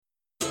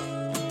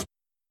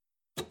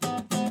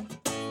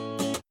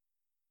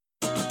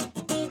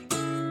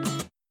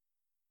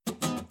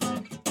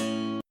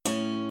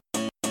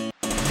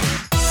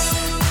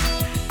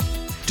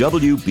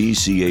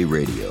WBCA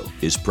Radio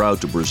is proud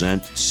to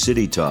present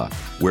City Talk,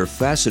 where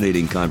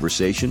fascinating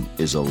conversation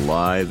is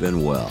alive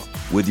and well,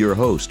 with your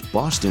host,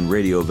 Boston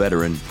radio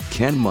veteran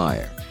Ken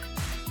Meyer.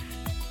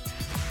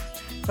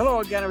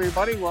 Hello again,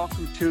 everybody.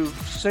 Welcome to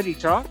City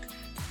Talk.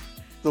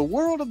 The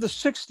world of the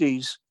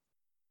 60s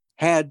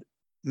had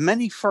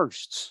many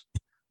firsts.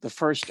 The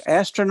first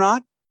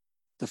astronaut,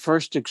 the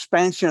first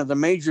expansion of the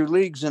major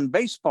leagues in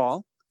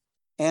baseball,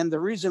 and the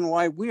reason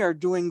why we are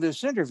doing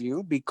this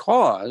interview,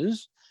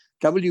 because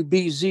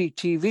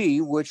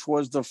WBZ-TV, which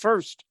was the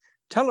first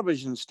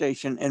television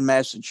station in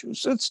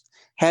Massachusetts,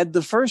 had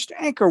the first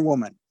anchor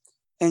woman.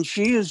 And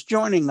she is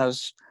joining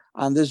us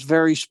on this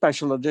very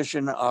special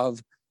edition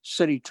of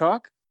City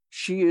Talk.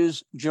 She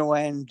is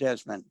Joanne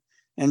Desmond.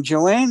 And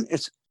Joanne,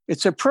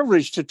 it's a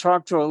privilege to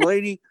talk to a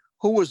lady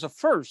who was a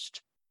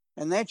first,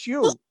 and that's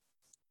you.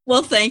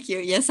 Well, thank you.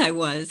 Yes, I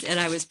was. And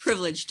I was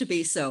privileged to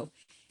be so.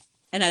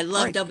 And I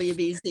love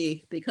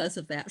WBZ because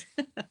of that.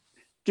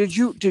 Did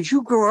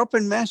you grow up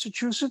in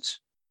Massachusetts?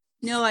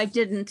 No, I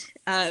didn't.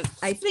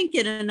 I think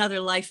in another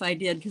life I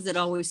did, because it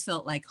always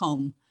felt like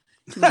home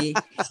to me.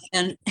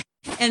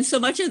 and so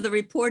much of the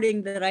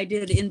reporting that I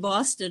did in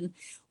Boston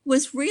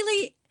was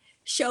really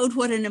showed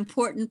what an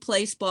important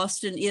place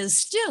Boston is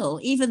still,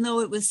 even though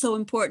it was so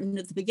important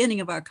at the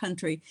beginning of our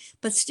country.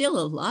 But still,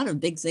 a lot of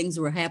big things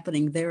were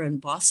happening there in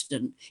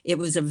Boston. It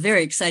was a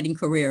very exciting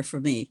career for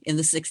me in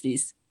the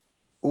 60s.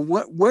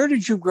 Where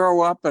did you grow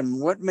up, and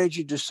what made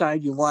you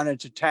decide you wanted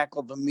to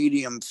tackle the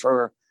medium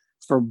for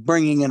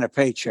bringing in a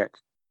paycheck?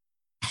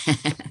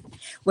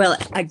 Well,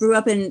 I grew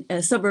up in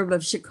a suburb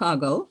of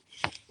Chicago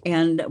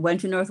and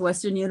went to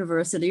Northwestern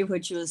University,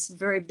 which was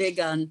very big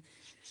on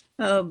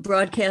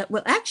broadcast.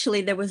 Well,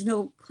 actually, there was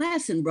no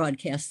class in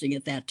broadcasting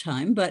at that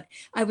time, but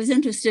I was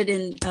interested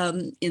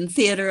in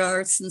theater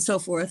arts and so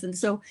forth. And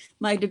so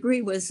my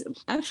degree was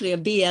actually a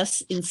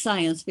BS in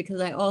science,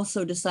 because I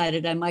also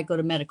decided I might go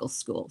to medical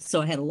school.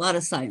 So I had a lot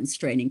of science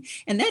training,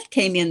 and that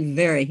came in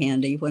very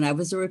handy when I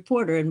was a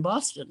reporter in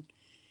Boston.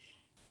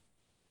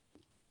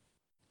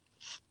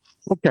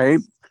 Okay,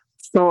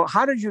 so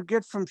how did you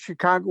get from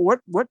Chicago?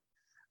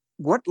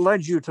 What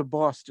led you to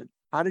Boston?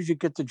 How did you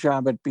get the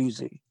job at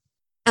BZ?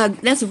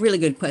 That's a really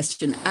good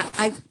question.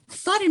 I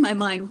thought in my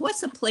mind,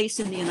 what's a place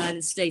in the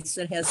United States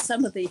that has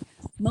some of the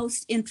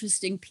most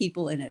interesting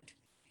people in it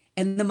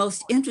and the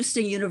most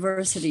interesting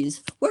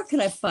universities? Where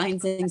could I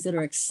find things that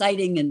are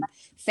exciting and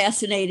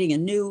fascinating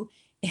and new?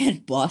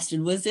 And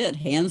Boston was it,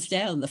 hands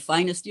down. The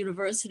finest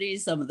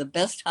universities, some of the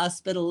best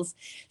hospitals,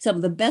 some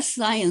of the best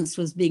science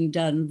was being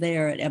done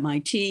there at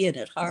MIT and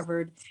at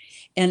Harvard.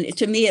 And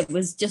to me, it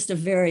was just a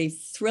very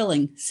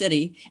thrilling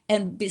city.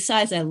 And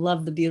besides, I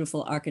love the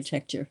beautiful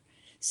architecture.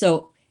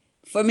 So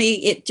for me,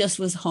 it just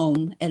was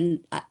home. And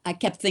I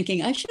kept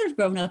thinking, I should have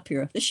grown up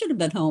here. This should have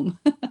been home.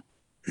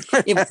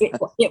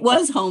 It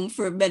was home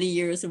for many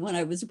years. And when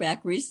I was back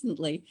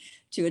recently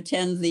to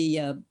attend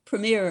the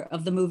premiere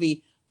of the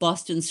movie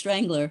Boston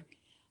Strangler,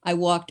 I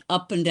walked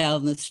up and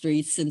down the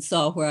streets and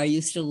saw where I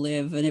used to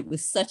live. And it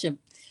was such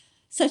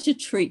a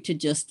treat to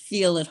just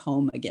feel at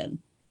home again.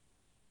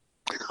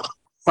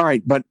 All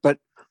right. But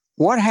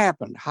what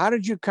happened? How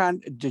did you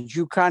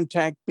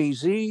contact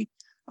BZ?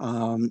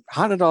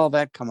 How did all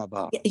that come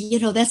about?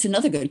 That's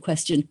another good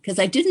question, because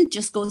I didn't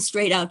just go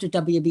straight out to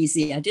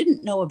WBZ. I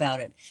didn't know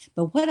about it.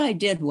 But what I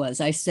did was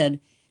I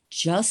said,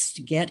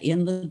 just get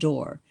in the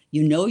door.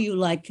 You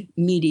like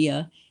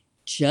media,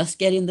 just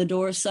get in the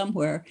door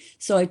somewhere.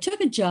 So I took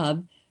a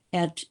job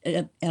at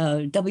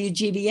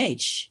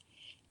WGBH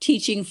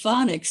teaching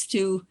phonics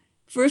to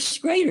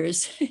first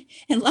graders.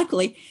 And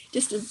luckily,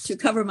 just to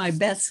cover my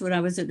bets when I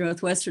was at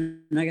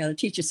Northwestern, I got a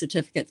teacher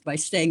certificate by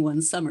staying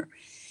one summer.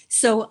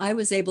 So I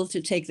was able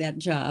to take that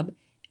job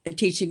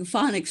teaching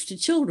phonics to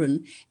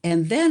children.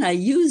 And then I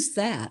used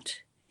that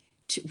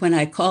when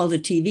I called the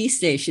TV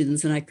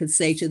stations, and I could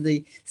say to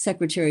the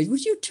secretaries,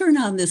 would you turn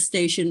on this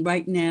station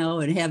right now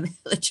and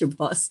let your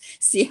boss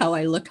see how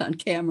I look on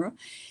camera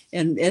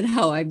and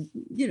how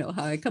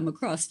I come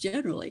across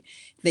generally.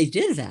 They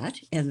did that.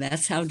 And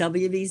that's how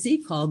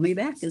WBZ called me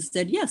back and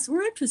said, yes,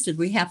 we're interested.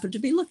 We happen to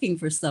be looking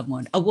for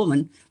a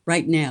woman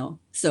right now.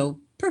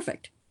 So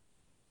perfect.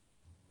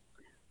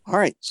 All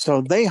right.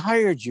 So they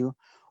hired you.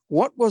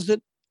 What was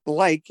it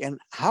like, and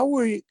how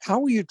were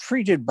you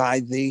treated by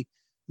the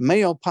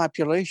male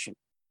population?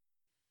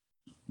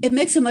 It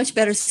makes a much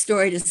better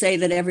story to say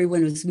that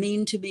everyone was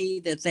mean to me,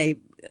 that they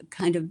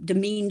kind of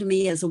demeaned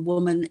me as a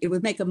woman. It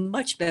would make a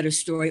much better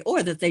story,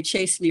 or that they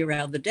chased me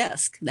around the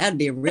desk. That'd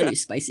be a really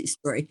spicy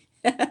story.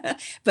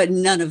 But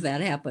none of that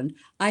happened.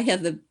 I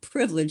had the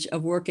privilege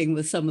of working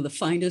with some of the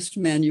finest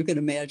men you can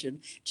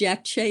imagine.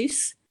 Jack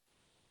Chase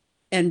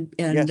and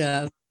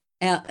yes.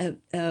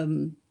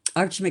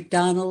 Arch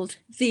MacDonald.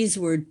 These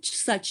were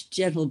such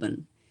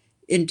gentlemen,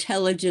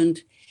 intelligent,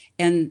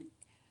 and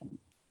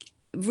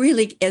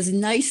really as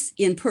nice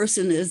in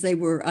person as they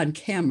were on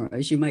camera,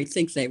 as you might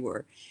think they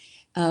were.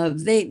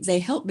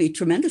 They helped me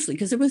tremendously,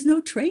 because there was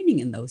no training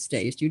in those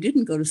days. You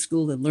didn't go to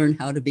school and learn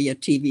how to be a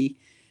TV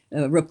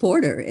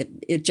reporter.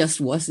 It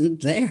just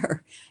wasn't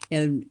there.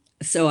 And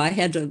so I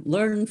had to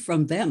learn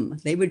from them.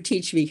 They would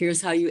teach me,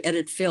 here's how you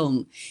edit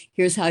film.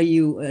 Here's how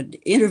you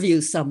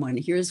interview someone.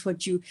 Here's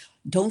what you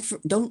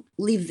don't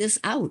leave this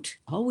out.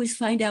 Always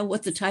find out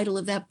what the title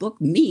of that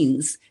book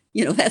means,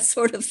 that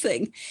sort of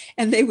thing.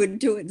 And they would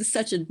do it in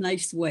such a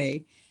nice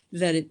way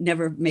that it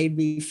never made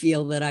me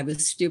feel that I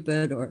was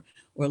stupid or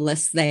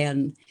less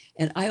than.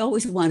 And I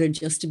always wanted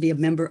just to be a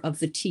member of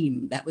the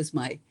team. That was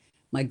my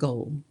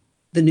goal,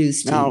 the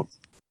news team. Now,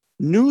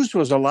 news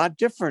was a lot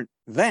different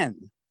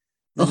then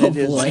than it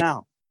is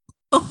now.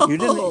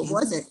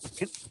 Was it?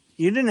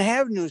 You didn't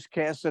have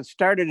newscasts that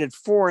started at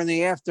 4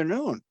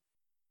 p.m.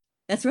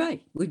 That's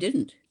right. We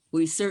didn't.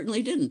 We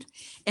certainly didn't.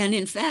 And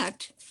in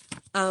fact,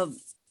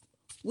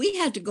 we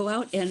had to go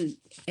out and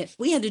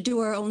we had to do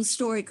our own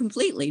story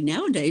completely.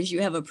 Nowadays,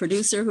 you have a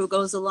producer who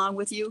goes along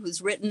with you,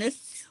 who's written it.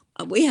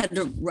 We had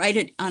to write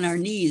it on our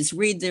knees,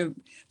 read the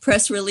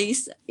press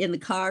release in the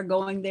car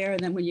going there. And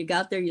then when you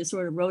got there, you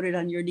sort of wrote it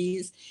on your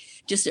knees,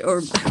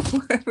 or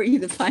wherever you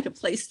could find a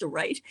place to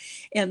write.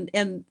 And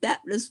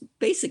that was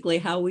basically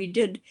how we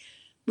did.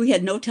 We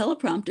had no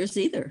teleprompters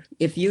either.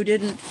 If you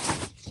didn't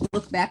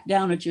look back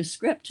down at your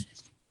script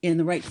at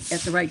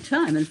the right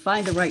time and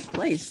find the right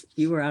place,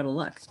 you were out of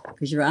luck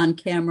because you're on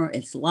camera,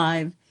 it's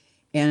live,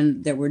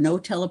 and there were no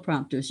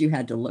teleprompters. You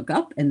had to look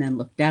up and then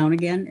look down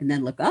again and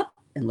then look up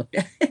and look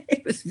down.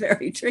 It was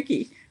very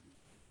tricky,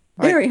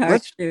 very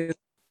hard to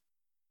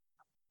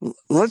do.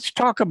 Let's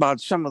talk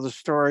about some of the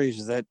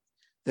stories that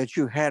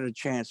you had a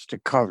chance to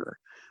cover.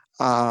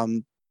 I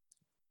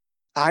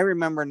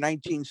remember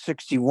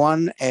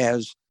 1961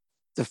 as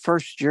the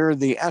first year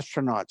the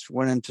astronauts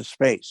went into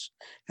space.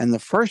 And the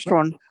first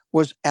one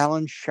was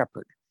Alan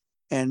Shepard.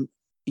 And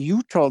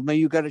you told me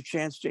you got a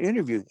chance to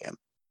interview him.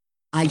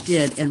 I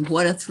did. And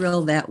what a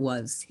thrill that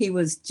was. He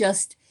was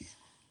just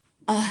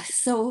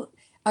so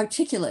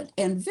articulate.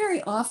 And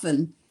very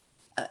often,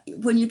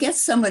 when you get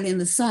someone in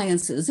the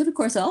sciences, and of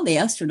course, all the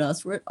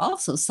astronauts were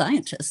also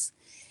scientists,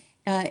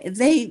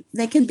 they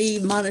can be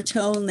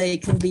monotone, they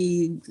can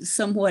be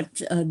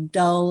somewhat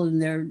dull in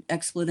their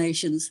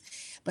explanations.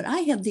 But I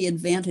had the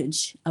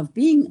advantage of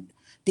being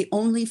the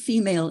only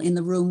female in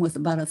the room with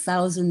about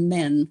 1,000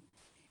 men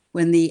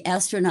when the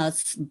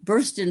astronauts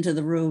burst into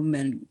the room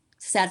and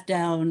sat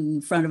down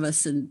in front of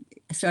us and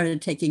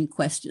started taking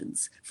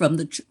questions from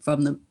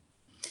the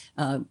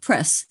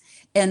press.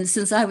 And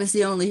since I was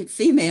the only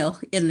female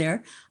in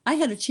there, I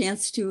had a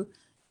chance to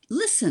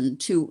listen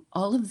to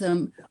all of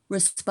them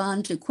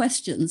respond to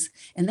questions.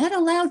 And that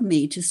allowed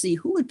me to see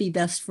who would be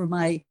best for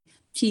my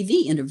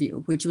TV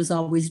interview, which was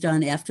always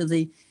done after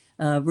the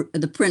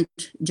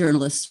print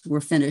journalists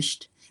were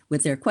finished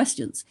with their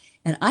questions.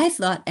 And I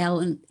thought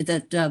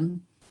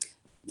that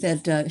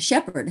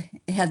Shepard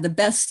had the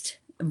best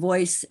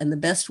voice and the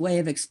best way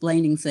of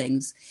explaining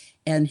things.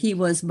 And he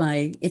was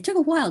it took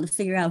a while to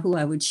figure out who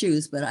I would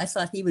choose, but I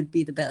thought he would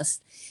be the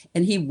best.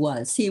 And he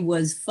was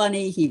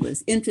funny. He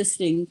was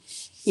interesting.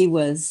 He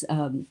was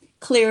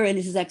clear in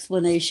his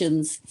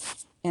explanations.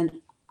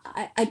 And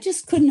I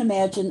just couldn't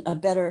imagine a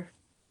better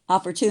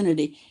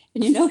opportunity.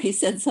 And he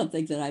said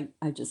something that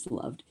I just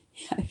loved.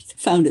 I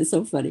found it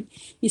so funny.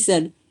 He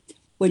said,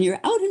 when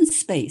you're out in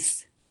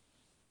space,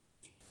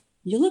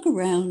 you look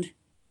around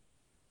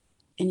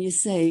and you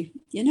say,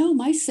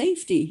 my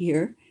safety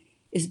here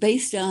is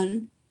based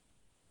on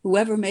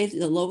whoever made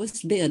the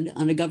lowest bid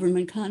on a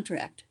government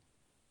contract.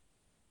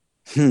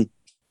 And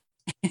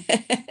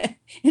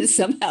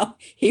somehow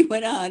he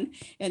went on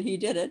and he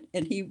did it.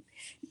 And he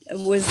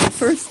was the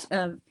first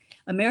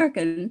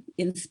American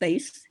in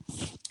space,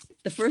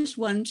 the first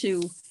one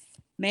to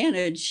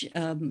manage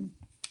a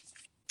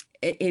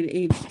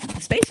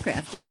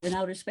spacecraft in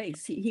outer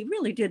space. He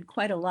really did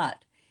quite a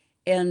lot.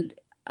 And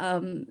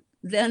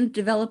then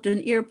developed an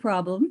ear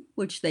problem,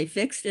 which they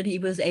fixed, and he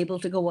was able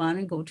to go on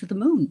and go to the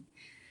moon.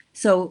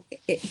 So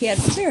he had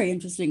a very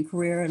interesting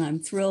career, and I'm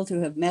thrilled to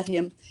have met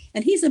him.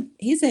 And he's from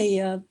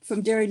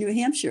Derry, New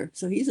Hampshire,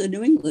 so he's a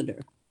New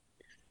Englander.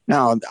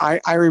 Now,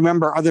 I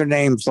remember other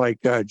names like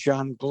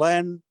John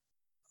Glenn,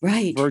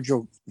 right?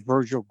 Virgil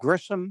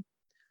Grissom,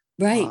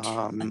 right?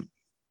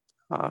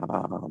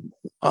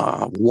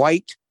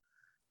 White.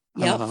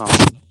 Yep.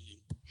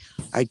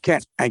 I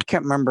can't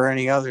remember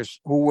any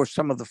others who were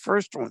some of the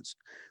first ones,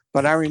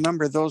 but I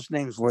remember those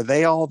names. Were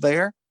they all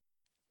there?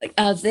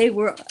 They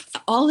were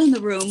all in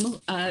the room.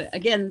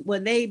 Again,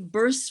 when they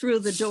burst through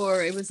the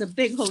door, it was a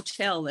big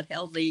hotel that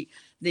held the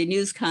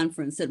news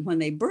conference. And when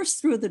they burst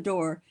through the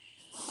door,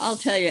 I'll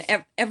tell you,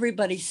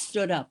 everybody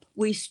stood up.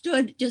 We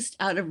stood just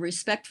out of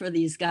respect for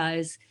these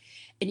guys.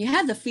 And you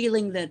had the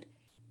feeling that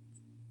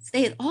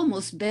they had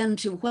almost been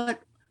to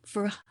what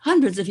for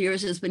hundreds of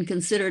years has been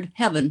considered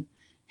heaven.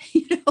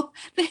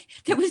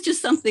 There was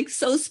just something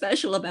so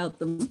special about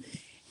them.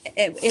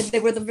 And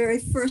they were the very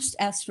first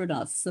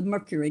astronauts, the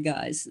Mercury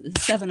guys,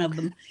 7 of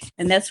them.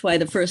 And that's why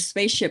the first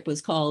spaceship was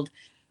called,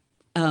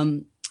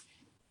 had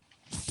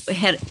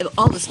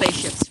all the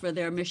spaceships for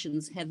their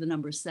missions had the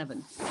number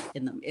 7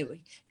 in them.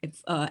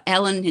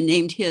 Alan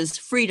named his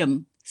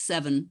Freedom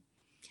 7.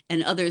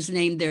 and others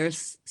named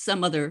theirs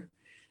some other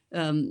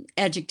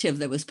adjective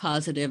that was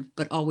positive,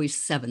 but always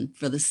 7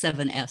 for the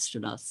 7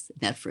 astronauts in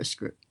that first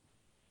group.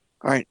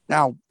 All right.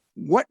 Now,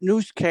 what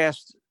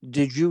newscast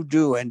did you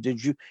do? And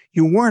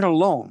you weren't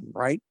alone,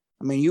 right?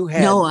 I mean, you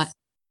had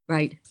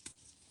right.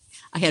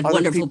 I had other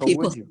wonderful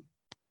people with you.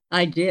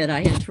 I did.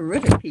 I had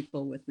terrific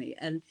people with me.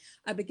 And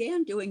I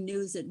began doing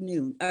news at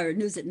noon, or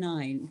news at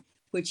 9,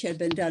 which had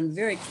been done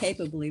very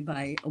capably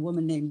by a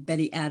woman named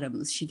Betty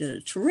Adams. She did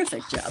a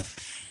terrific job.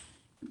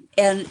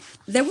 And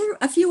there were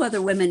a few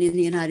other women in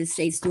the United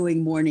States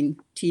doing morning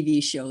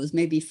TV shows,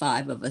 maybe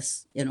 5 of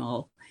us in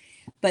all.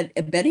 But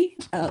Betty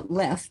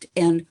left.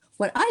 And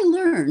what I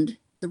learned,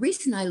 the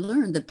reason I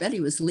learned that Betty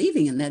was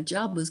leaving and that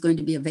job was going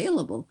to be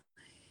available,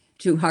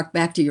 to hark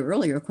back to your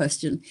earlier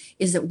question,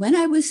 is that when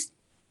I was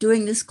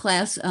doing this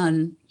class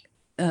on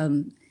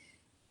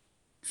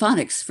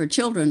phonics for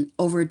children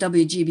over at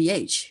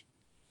WGBH,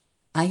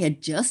 I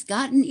had just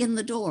gotten in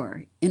the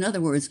door. In other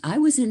words, I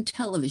was in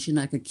television.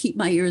 I could keep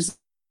my ears.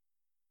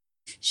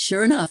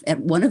 Sure enough,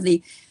 at one of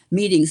the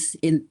meetings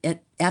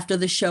after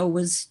the show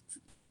was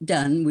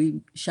done,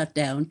 we shut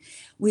down,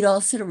 we'd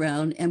all sit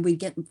around and we'd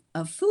get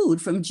food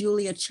from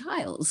Julia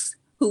Childs,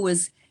 who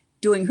was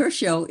doing her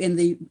show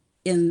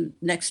in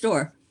next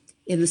door,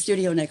 in the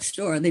studio next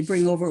door. They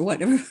bring over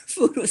whatever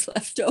food was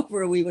left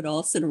over. We would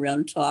all sit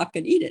around, talk,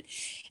 and eat it.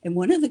 And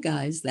one of the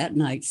guys that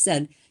night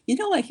said,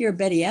 I hear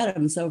Betty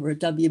Adams over at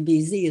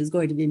WBZ is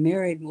going to be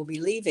married and will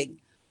be leaving.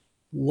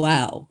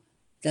 Wow.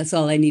 That's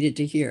all I needed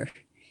to hear.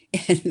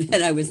 And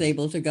then I was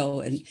able to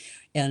go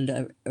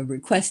and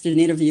request an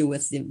interview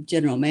with the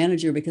general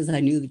manager because I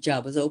knew the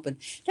job was open.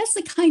 That's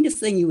the kind of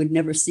thing you would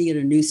never see in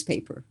a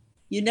newspaper.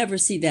 You never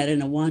see that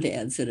in a want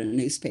ads in a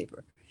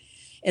newspaper.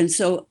 And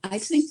so I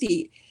think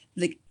the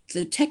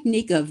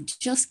technique of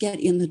just get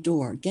in the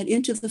door, get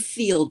into the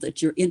field that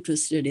you're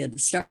interested in,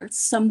 start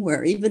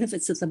somewhere, even if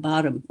it's at the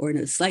bottom or in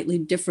a slightly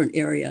different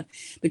area,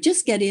 but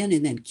just get in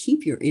and then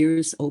keep your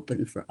ears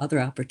open for other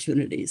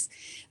opportunities.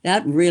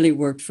 That really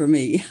worked for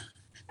me.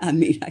 I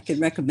mean, I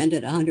can recommend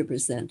it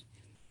 100%.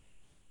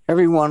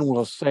 Everyone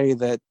will say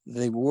that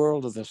the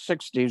world of the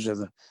 60s, or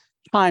the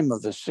time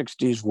of the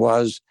 60s,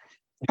 was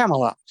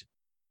Camelot.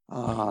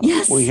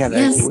 Yes, we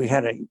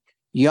had a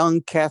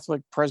young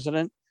Catholic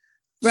president,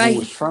 right, who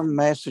was from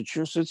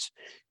Massachusetts.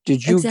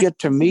 Did you get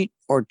to meet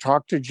or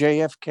talk to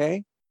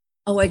JFK?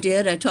 Oh, I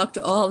did. I talked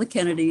to all the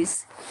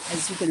Kennedys,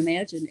 as you can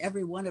imagine,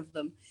 every one of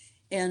them,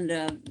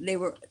 and they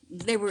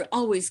were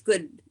always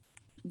good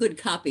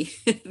copy,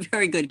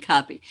 very good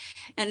copy.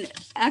 And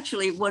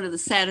actually, one of the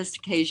saddest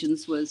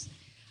occasions was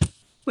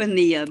when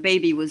the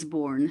baby was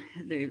born,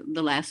 the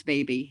last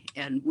baby,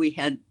 and we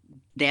had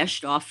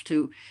dashed off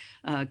to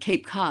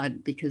Cape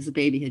Cod because the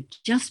baby had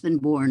just been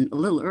born a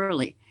little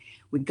early.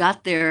 We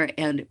got there,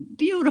 and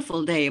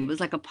beautiful day. It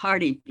was like a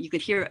party. You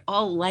could hear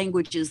all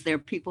languages there.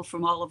 People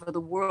from all over the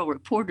world,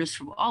 reporters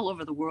from all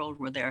over the world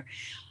were there,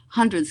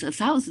 hundreds of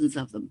thousands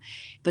of them.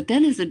 But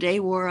then as the day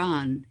wore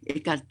on,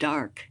 it got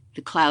dark.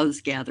 The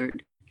clouds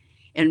gathered,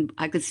 and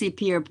I could see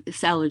Pierre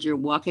Salinger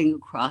walking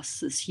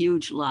across this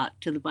huge lot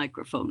to the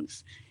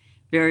microphones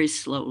very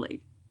slowly.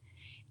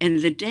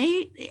 And the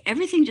day,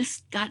 everything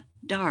just got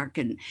dark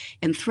and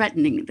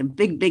threatening, the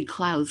big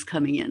clouds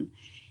coming in.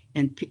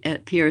 And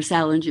Pierre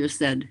Salinger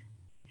said,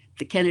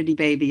 the Kennedy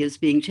baby is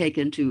being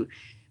taken to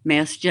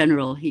Mass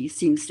General. He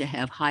seems to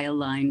have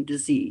hyaline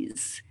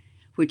disease,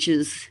 which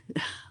is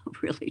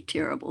really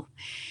terrible.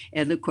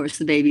 And of course,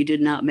 the baby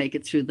did not make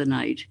it through the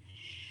night.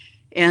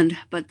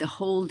 But the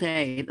whole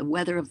day, the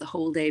weather of the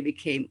whole day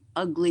became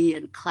ugly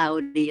and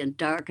cloudy and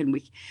dark. And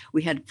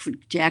we had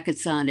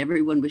jackets on.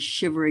 Everyone was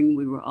shivering.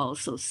 We were all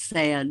so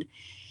sad.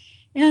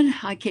 And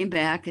I came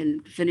back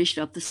and finished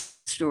up the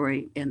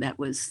story. And that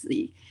was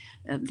the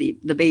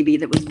baby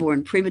that was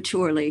born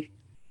prematurely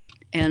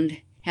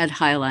and had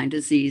hyaline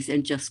disease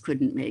and just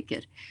couldn't make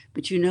it.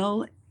 But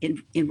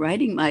in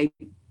writing my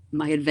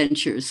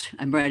adventures,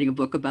 I'm writing a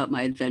book about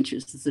my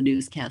adventures as a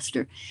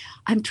newscaster.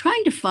 I'm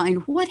trying to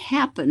find what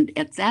happened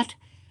at that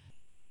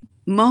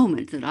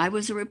moment that I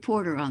was a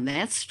reporter on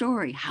that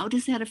story. How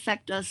does that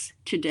affect us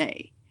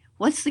today?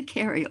 What's the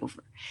carryover?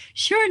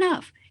 Sure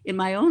enough, in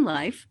my own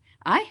life,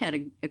 I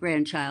had a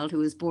grandchild who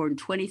was born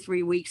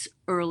 23 weeks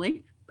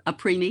early, a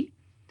preemie.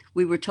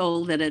 We were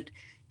told that at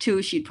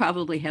 2, she'd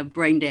probably have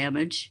brain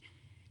damage.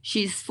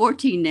 She's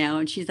 14 now,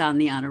 and she's on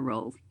the honor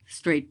roll,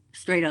 straight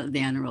on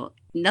the honor roll.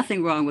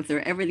 Nothing wrong with her.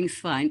 Everything's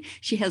fine.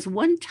 She has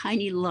one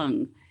tiny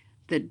lung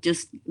that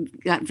just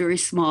got very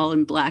small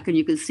and black, and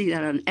you can see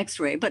that on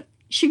X-ray. But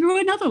she grew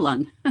another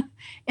lung,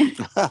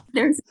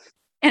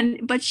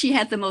 but she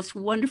had the most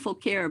wonderful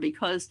care,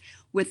 because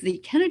with the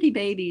Kennedy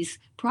baby's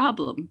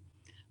problem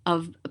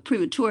of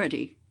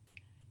prematurity,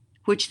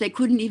 which they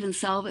couldn't even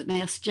solve at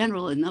Mass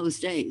General in those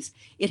days,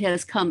 it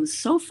has come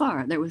so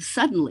far. There was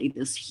suddenly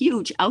this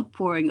huge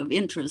outpouring of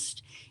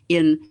interest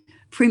in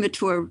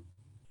premature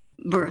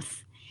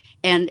birth.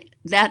 And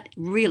that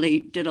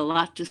really did a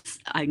lot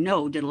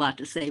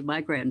to save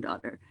my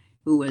granddaughter,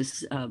 who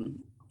was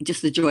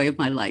just the joy of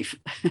my life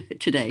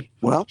today.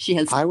 Well, she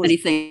has many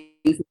things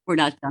things were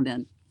not done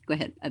then. Go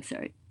ahead. I'm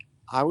sorry.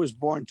 I was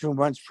born 2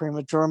 months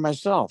premature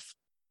myself.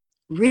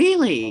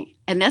 Really?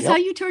 And that's how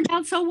Yep. you turned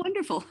out so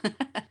wonderful.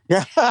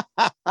 Yeah.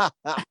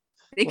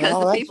 Because Well,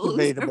 the that's people who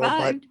debatable, but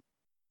survived.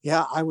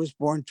 yeah, I was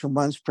born 2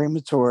 months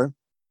premature.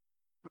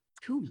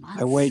 2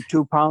 months. I weighed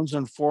 2 pounds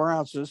and 4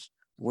 ounces.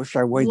 Wish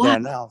I weighed What?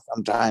 that now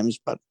sometimes,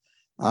 but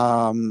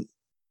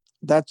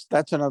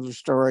that's another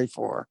story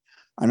for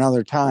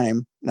another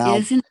time. Now,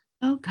 Isn't,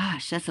 oh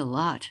gosh, that's a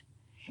lot.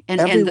 And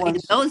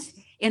everyone's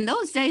in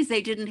those days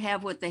they didn't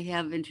have what they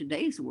have in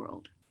today's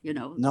world, you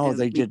know. no,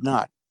 they did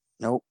not.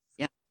 Nope.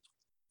 Yeah.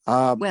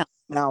 Um, Well,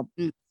 now,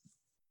 mm,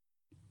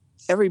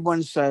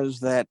 everyone says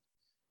that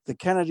the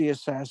Kennedy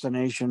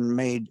assassination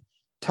made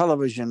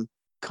television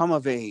come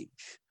of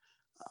age.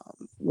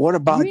 What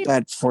about really?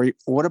 that for you?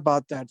 What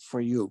about that for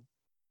you?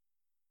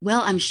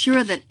 Well, I'm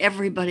sure that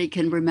everybody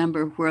can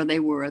remember where they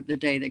were the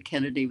day that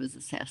Kennedy was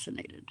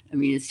assassinated. I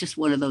mean, it's just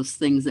one of those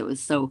things that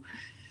was so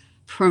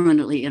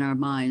permanently in our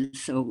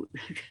minds, so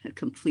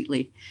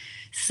completely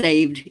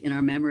saved in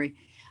our memory.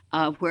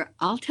 Where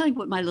I'll tell you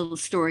what my little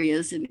story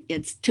is, and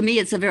it's, to me,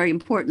 it's a very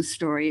important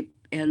story,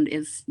 and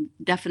it's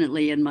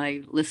definitely in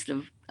my list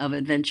of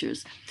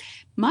adventures.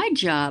 My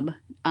job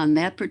on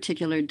that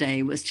particular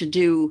day was to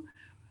do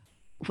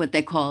what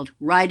they called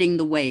riding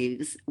the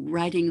waves,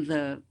 riding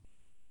the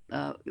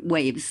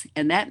waves.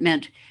 And that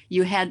meant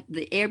you had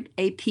the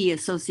AP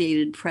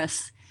Associated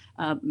Press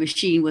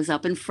machine was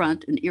up in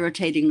front, an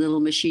irritating little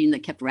machine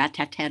that kept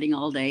rat-tat-tatting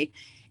all day.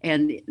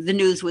 And the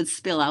news would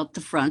spill out the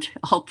front,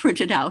 all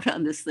printed out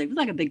on this thing. It was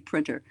like a big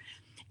printer.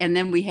 And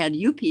then we had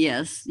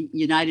UPS,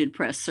 United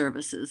Press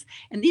Services.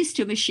 And these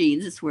two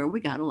machines is where we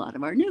got a lot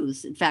of our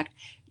news. In fact,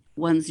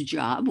 one's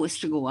job was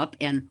to go up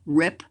and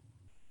rip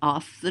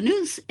off the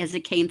news as it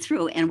came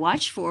through and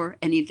watch for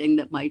anything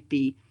that might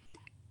be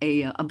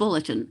a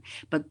bulletin.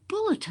 But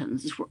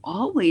bulletins were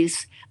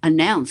always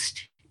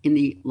announced in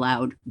the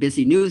loud,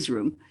 busy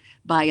newsroom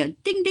by a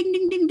ding, ding,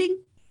 ding, ding, ding.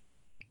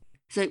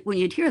 So when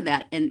you'd hear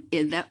that, and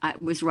that I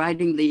was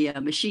riding the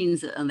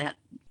machines on that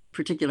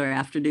particular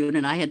afternoon,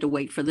 and I had to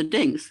wait for the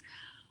dings.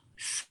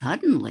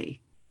 Suddenly,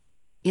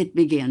 it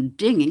began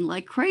dinging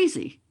like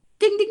crazy.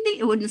 Ding, ding, ding.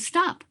 It wouldn't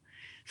stop.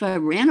 So I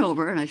ran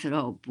over and I said,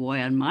 oh boy,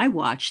 on my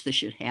watch, this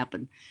should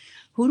happen.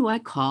 Who do I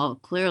call?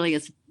 Clearly,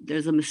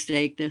 there's a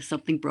mistake. There's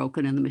something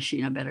broken in the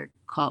machine. I better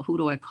call. Who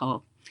do I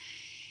call?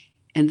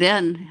 And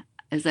then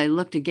as I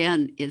looked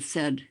again, it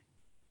said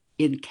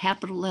in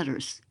capital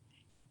letters,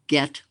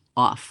 get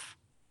off.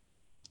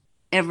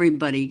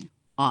 Everybody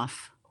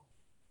off.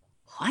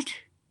 What?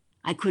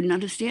 I couldn't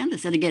understand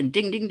this. And again,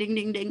 ding, ding, ding,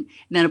 ding, ding. And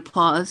then a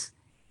pause.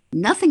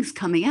 Nothing's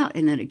coming out.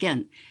 And then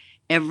again,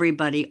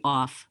 everybody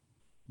off.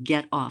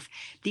 Get off.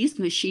 These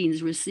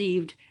machines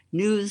received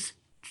news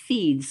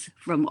feeds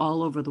from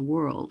all over the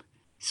world.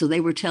 So they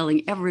were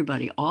telling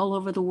everybody all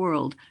over the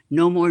world,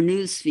 no more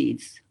news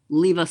feeds.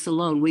 Leave us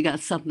alone. We got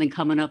something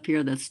coming up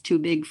here that's too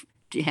big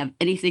to have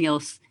anything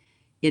else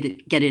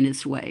get in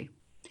its way.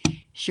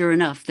 Sure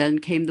enough, then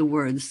came the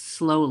words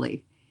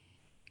slowly,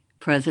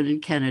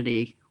 President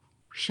Kennedy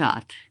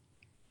shot,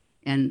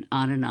 and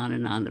on and on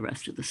and on the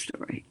rest of the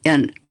story.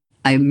 And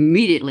I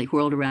immediately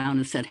whirled around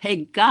and said,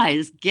 hey,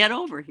 guys, get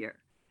over here.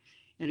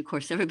 And of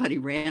course, everybody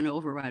ran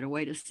over right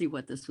away to see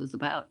what this was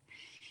about.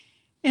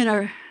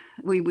 And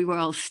we were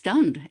all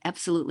stunned,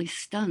 absolutely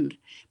stunned.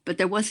 But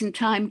there wasn't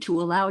time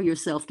to allow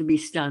yourself to be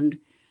stunned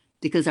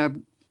because our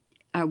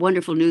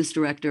wonderful news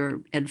director,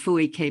 Ed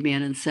Fooey, came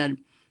in and said,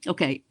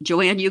 okay,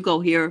 Joanne, you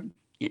go here.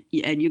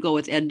 And you go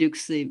with Ed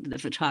Dukes, the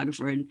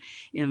photographer,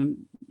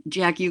 and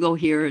Jack, you go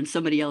here, and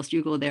somebody else,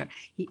 you go there.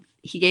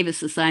 He gave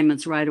us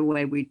assignments right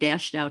away. We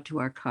dashed out to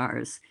our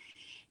cars.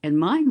 And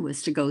mine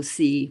was to go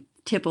see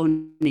Tip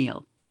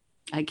O'Neill.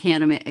 I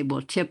can't imagine.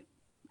 Well, Tip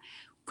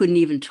couldn't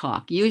even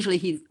talk.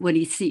 Usually when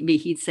he'd see me,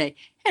 he'd say,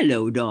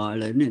 hello,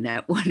 darling, in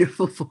that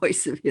wonderful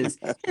voice of his,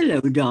 hello,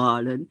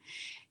 darling.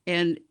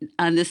 And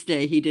on this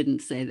day, he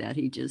didn't say that.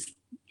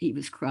 He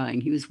was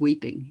crying. He was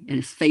weeping, and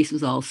his face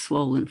was all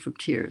swollen from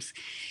tears.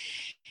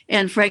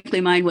 And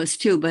frankly, mine was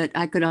too, but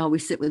I could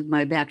always sit with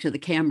my back to the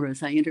camera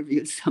as I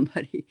interviewed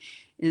somebody.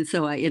 And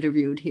so I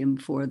interviewed him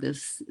for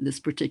this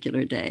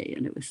particular day.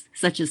 And it was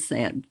such a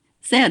sad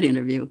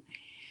interview.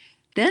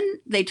 Then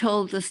they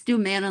told us, do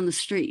man on the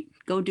street,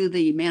 go do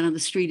the man on the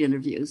street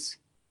interviews.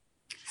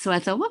 So I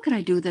thought, what could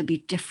I do that'd be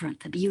different,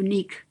 that'd be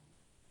unique?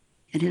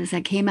 And as I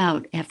came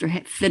out after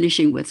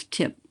finishing with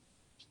Tip,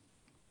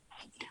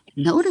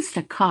 noticed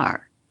a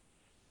car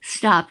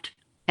stopped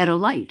at a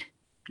light.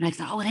 And I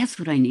thought, oh, that's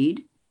what I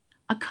need.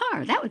 A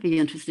car. That would be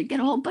interesting.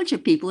 Get a whole bunch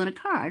of people in a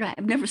car.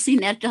 I've never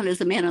seen that done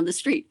as a man on the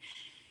street.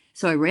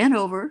 So I ran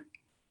over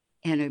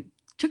and I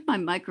took my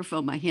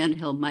microphone, my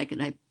handheld mic,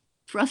 and I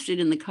thrust it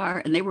in the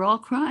car, and they were all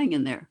crying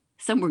in there.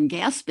 Some were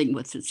gasping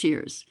with the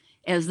tears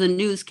as the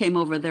news came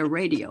over their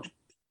radio.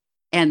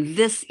 And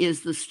this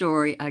is the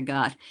story I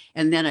got.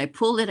 And then I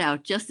pulled it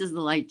out just as the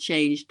light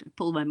changed,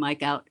 pulled my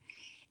mic out,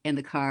 and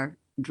the car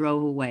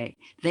drove away.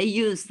 They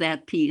used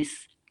that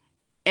piece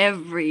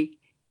every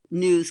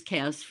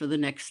newscast for the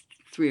next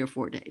 3 or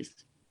 4 days.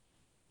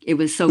 It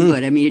was so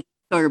good. I mean, it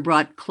sort of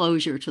brought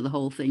closure to the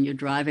whole thing. You're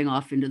driving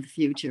off into the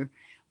future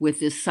with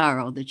this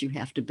sorrow that you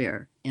have to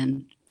bear.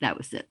 And that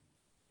was it.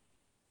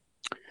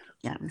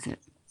 That was it.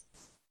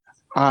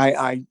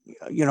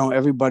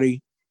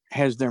 Everybody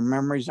has their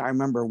memories. I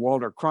remember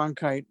Walter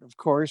Cronkite, of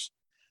course.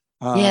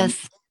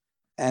 Yes.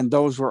 And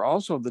those were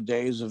also the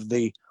days of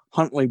the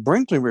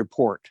Huntley-Brinkley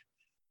report,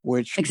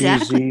 which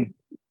Exactly.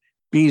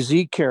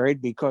 BZ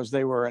carried because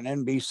they were an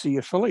NBC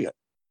affiliate.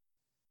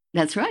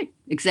 That's right.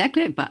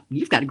 Exactly. But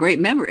you've got a great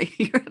memory.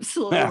 You're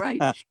absolutely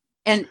right.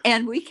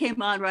 And we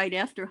came on right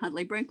after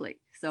Huntley-Brinkley.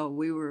 So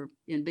we were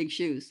in big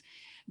shoes.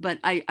 But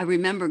I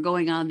remember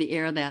going on the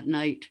air that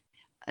night.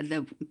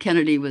 The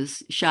Kennedy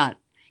was shot,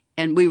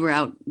 and we were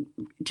out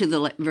to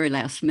the very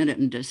last minute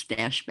and just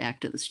dashed back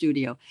to the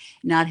studio,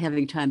 not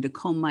having time to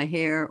comb my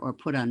hair or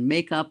put on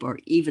makeup or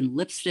even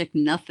lipstick,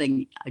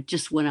 nothing. I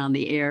just went on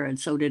the air, and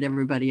so did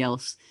everybody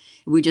else.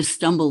 We just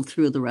stumbled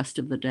through the rest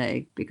of the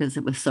day because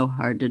it was so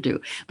hard to do.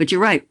 But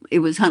you're right. It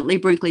was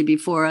Huntley-Brinkley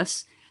before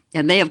us.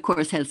 And they, of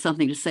course, had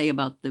something to say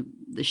about the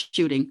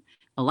shooting,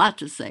 a lot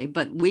to say.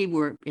 But we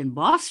were in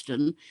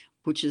Boston,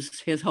 which is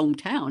his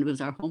hometown. It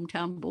was our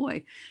hometown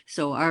boy.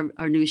 So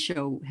our news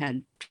show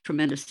had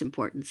tremendous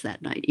importance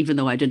that night, even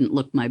though I didn't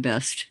look my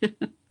best.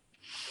 Do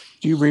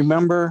you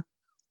remember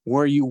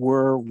where you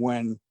were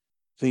when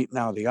the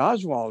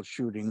Oswald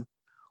shooting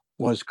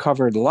was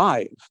covered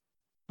live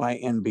by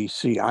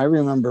NBC? I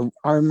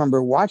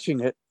remember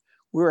watching it.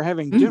 We were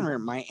having dinner at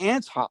my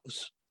aunt's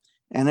house,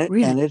 and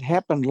it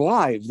happened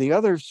live. The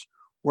others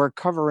were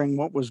covering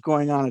what was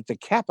going on at the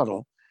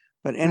Capitol,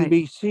 but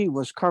NBC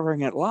was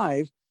covering it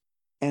live.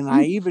 And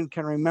I even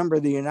can remember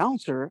the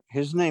announcer.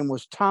 His name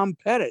was Tom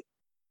Pettit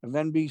of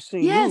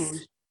NBC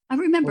News. I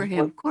remember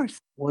him, of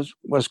course.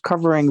 Was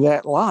covering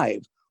that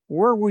live.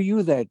 Where were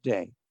you that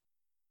day?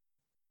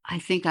 I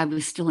think I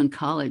was still in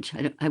college.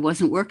 I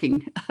wasn't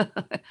working.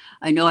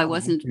 I know I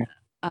wasn't.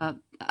 Okay.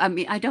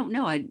 I don't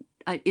know.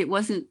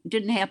 It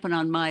didn't happen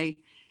on my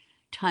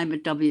time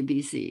at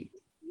WBC.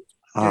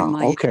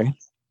 Okay.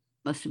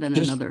 Must have been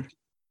another.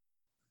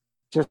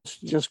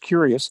 Just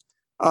curious.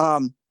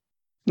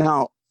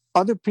 Now,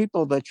 other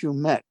people that you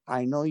met,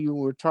 I know you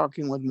were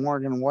talking with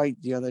Morgan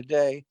White the other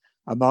day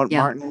about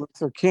Martin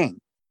Luther King.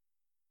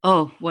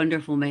 Oh,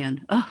 wonderful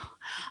man. Oh,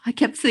 I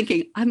kept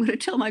thinking, I'm going to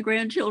tell my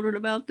grandchildren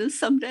about this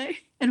someday.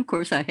 And of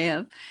course I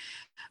have.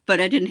 But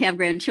I didn't have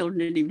grandchildren,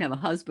 didn't even have a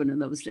husband in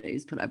those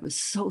days. But I was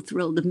so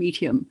thrilled to meet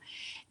him.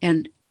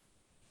 And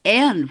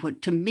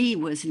what to me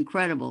was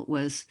incredible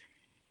was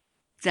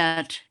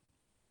that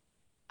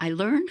I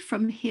learned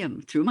from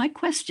him through my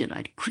question.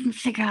 I couldn't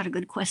figure out a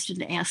good question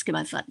to ask him.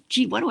 I thought,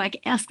 gee, what do I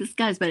ask this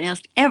guy? He's been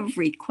asked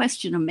every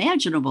question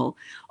imaginable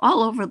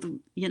all over the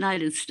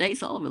United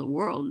States, all over the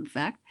world, in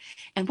fact.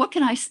 And what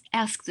can I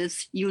ask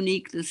this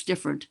unique, this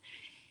different?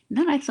 And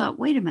then I thought,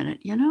 wait a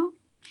minute, he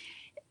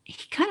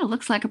kind of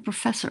looks like a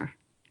professor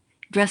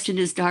dressed in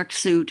his dark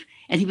suit,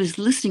 and he was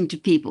listening to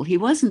people. He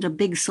wasn't a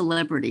big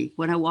celebrity.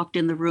 When I walked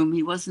in the room,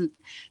 he wasn't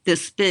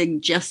this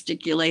big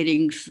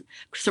gesticulating,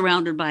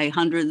 surrounded by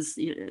hundreds,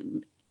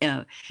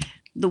 the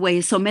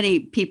way so many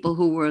people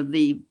who were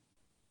the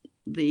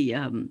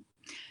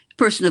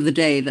person of the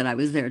day that I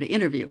was there to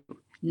interview.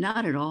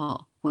 Not at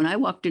all. When I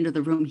walked into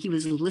the room, he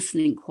was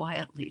listening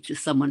quietly to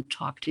someone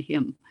talk to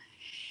him.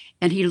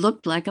 And he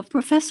looked like a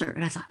professor.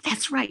 And I thought,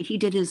 that's right. He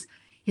did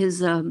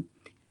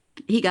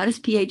he got his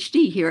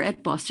PhD here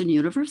at Boston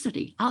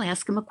University. I'll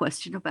ask him a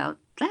question about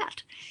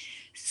that.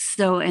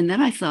 So, and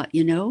then I thought,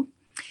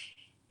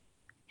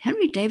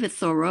 Henry David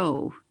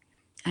Thoreau,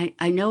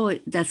 I know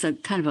that's a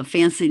kind of a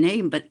fancy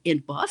name, but in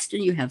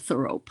Boston, you have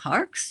Thoreau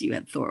Parks, you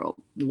have Thoreau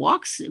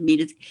Walks. I mean,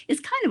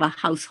 it's kind of a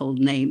household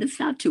name. It's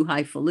not too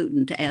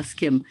highfalutin to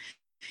ask him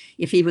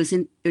if he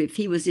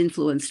was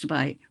influenced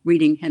by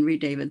reading Henry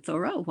David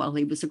Thoreau while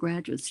he was a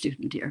graduate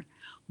student here.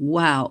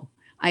 Wow.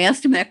 I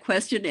asked him that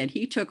question and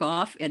he took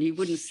off and he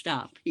wouldn't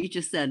stop. He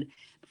just said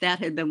that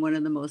had been one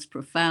of the most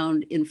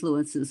profound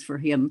influences for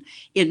him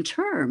in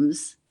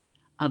terms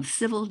of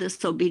civil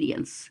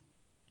disobedience.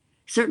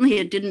 Certainly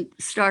it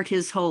didn't start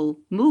his whole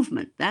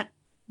movement. That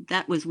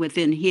was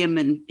within him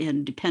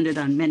and depended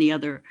on many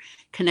other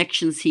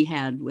connections he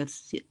had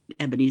with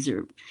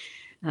Ebenezer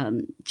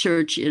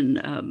Church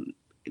in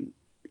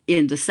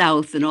the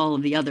South and all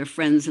of the other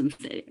friends and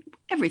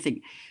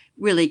everything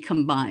really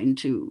combined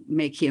to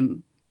make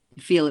him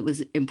feel it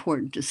was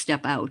important to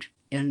step out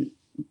and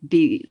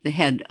be the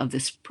head of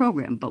this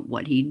program. But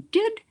what he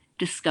did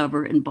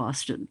discover in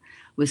Boston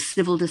was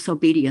civil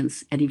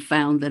disobedience. And he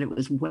found that it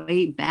was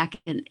way back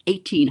in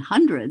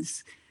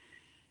 1800s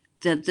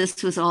that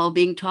this was all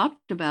being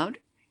talked about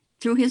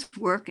through his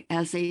work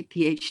as a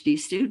PhD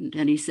student.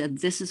 And he said,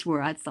 this is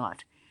where I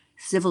thought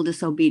civil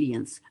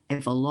disobedience.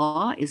 If a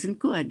law isn't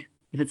good,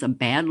 if it's a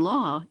bad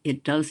law,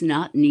 it does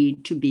not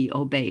need to be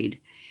obeyed.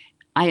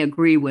 I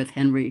agree with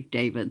Henry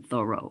David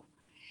Thoreau.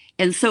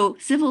 And so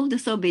civil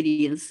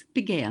disobedience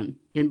began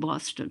in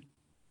Boston.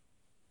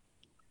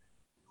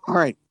 All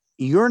right.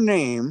 Your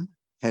name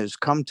has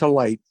come to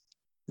light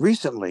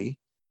recently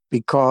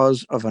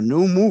because of a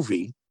new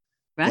movie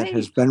that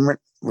has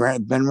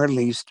Right. been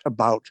released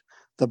about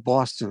the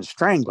Boston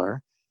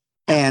Strangler,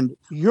 and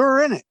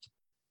you're in it.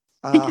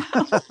 Uh,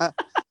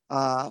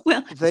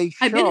 Well, they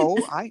I've been in show,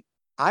 this,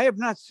 I have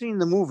not seen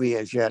the movie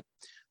as yet,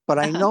 but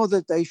I uh know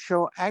that they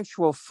show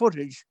actual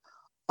footage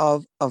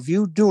of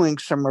you doing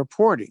some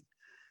reporting.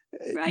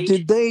 right.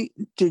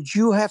 Did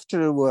you have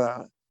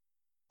to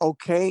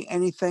okay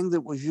anything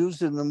that was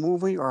used in the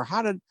movie, or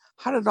how did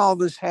all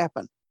this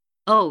happen?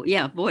 Oh,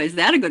 yeah, boy, is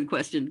that a good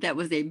question. That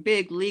was a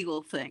big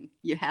legal thing.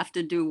 You have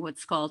to do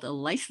what's called a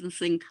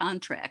licensing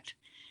contract.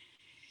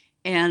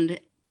 And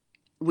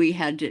we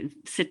had to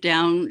sit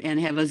down and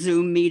have a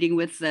Zoom meeting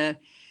with the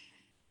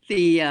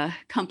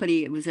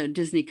company. It was a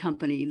Disney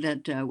company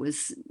that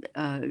was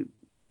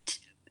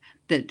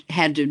that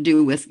had to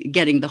do with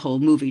getting the whole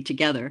movie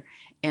together.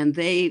 And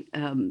they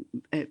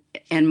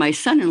and my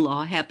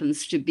son-in-law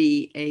happens to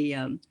be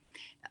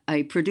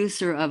a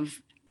producer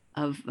of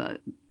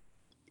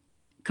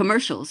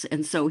commercials,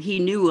 and so he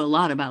knew a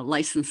lot about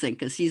licensing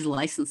because he's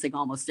licensing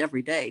almost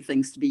every day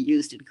things to be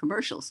used in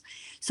commercials.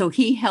 So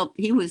he helped.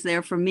 He was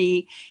there for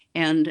me,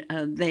 and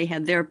they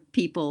had their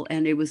people,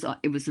 and it was a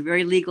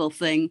very legal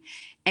thing,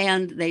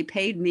 and they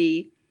paid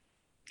me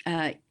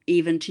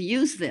even to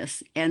use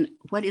this. And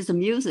what is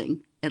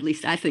amusing, at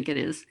least I think it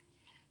is,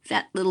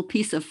 that little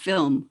piece of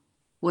film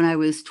when I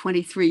was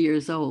 23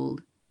 years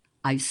old,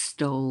 I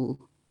stole.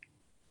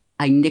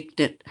 I nicked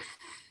it.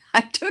 I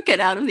took it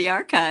out of the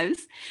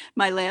archives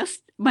my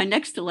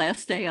next to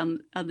last day on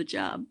the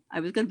job.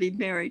 I was going to be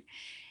married,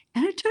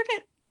 and I took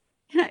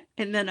it,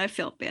 and then I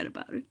felt bad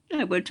about it.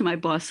 I went to my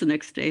boss the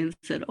next day and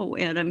said, "Oh,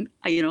 Ed, I'm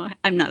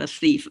not a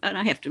thief, and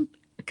I have to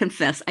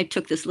confess I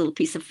took this little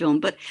piece of film,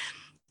 but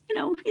you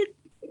know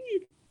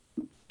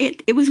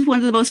it was one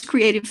of the most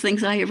creative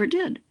things I ever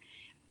did."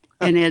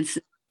 And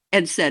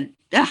Ed said,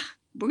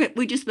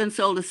 we just been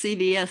sold to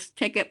CBS.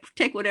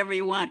 Take whatever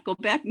you want. Go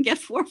back and get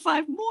 4 or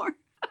 5 more."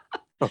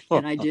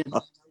 And I did.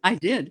 I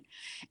did,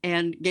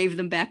 and gave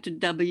them back to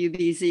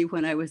WBZ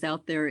when I was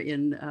out there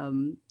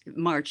in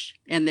March,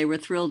 and they were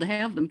thrilled to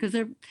have them because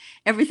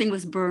everything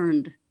was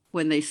burned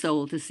when they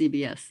sold to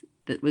CBS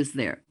that was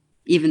there,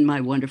 even my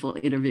wonderful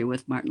interview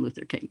with Martin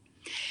Luther King.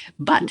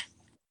 But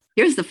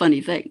here's the funny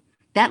thing.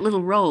 That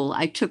little roll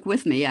I took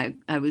with me.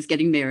 I was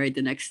getting married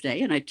the next day,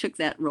 and I took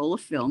that roll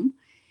of film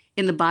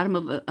in the bottom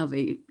of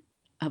a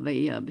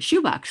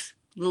shoebox,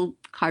 little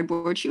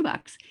cardboard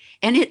shoebox,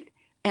 and it.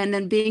 And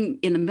then being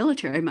in the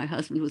military, my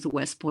husband was a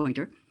West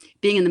Pointer.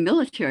 Being in the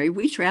military,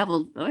 we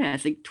traveled, I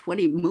think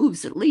 20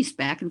 moves at least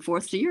back and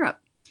forth to Europe.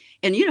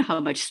 And you know how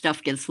much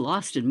stuff gets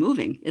lost in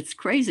moving. It's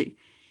crazy.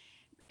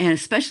 And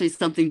especially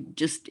something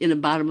just in the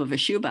bottom of a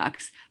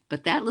shoebox.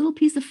 But that little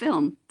piece of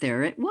film,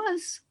 there it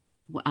was.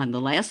 On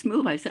the last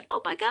move, I said,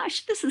 "Oh my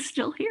gosh, this is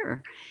still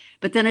here."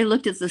 But then I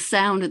looked at the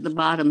sound at the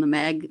bottom, the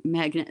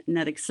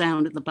magnetic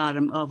sound at the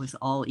bottom. Oh, it was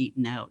all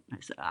eaten out. I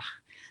said,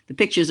 the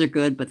pictures are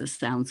good, but the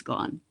sound's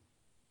gone.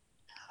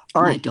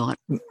 All my right. daughter,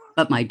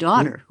 but my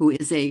daughter, who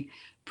is a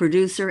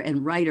producer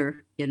and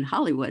writer in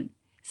Hollywood,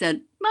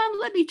 said, "Mom,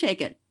 let me take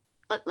it.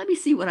 Let me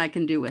see what I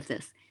can do with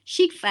this."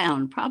 She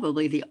found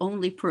probably the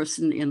only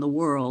person in the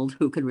world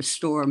who could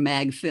restore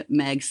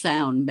magnetic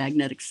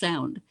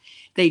sound.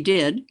 They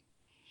did.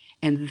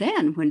 And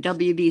then when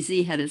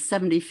WBZ had its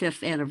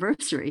 75th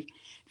anniversary,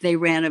 they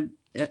ran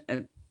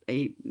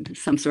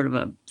some sort of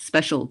a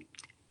special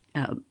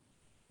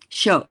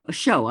show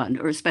on,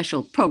 or a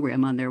special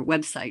program on their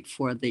website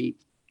for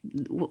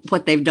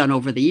what they've done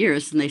over the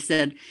years. And they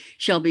said,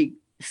 Shelby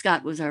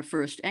Scott was our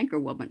first anchor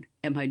woman.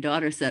 And my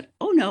daughter said,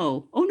 "Oh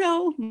no,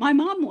 my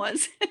mom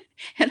was."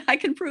 And I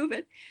can prove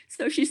it.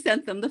 So she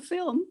sent them the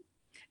film.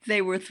 They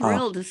were Uh,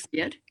 thrilled to see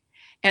it.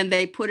 And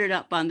they put it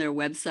up on their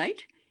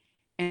website,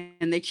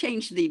 and they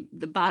changed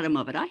the bottom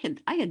of it. I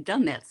had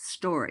done that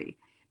story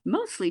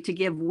mostly to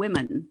give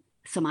women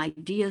some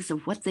ideas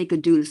of what they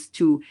could do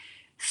to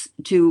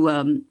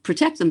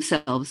protect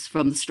themselves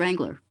from the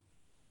strangler.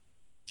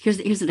 Here's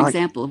an all right.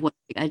 example of what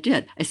I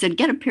did. I said,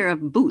 get a pair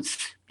of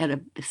boots at a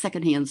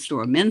secondhand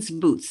store, men's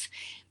boots,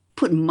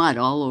 put mud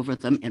all over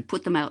them, and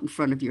put them out in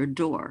front of your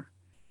door.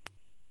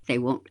 They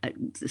won't,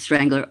 the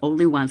strangler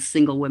only wants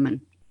single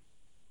women.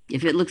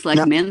 If it looks like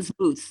Now, men's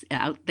boots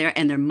out there,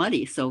 and they're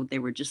muddy, so they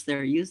were just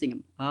there using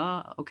them.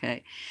 Oh,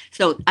 okay.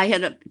 So I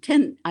had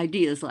 10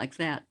 ideas like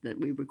that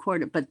we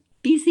recorded, but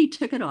BC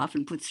took it off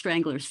and put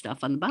strangler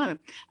stuff on the bottom,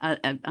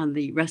 on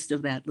the rest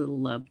of that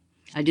little.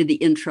 I did the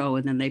intro,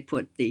 and then they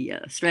put the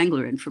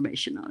strangler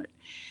information on it.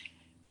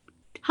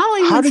 how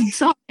Hollywood did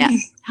saw that.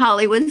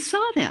 Hollywood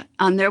saw that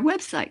on their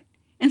website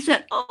and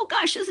said, "Oh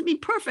gosh, this would be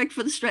perfect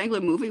for the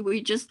Strangler movie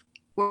we're just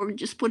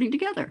putting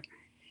together."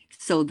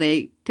 So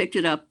they picked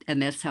it up,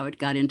 and that's how it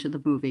got into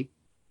the movie.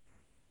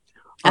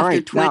 all After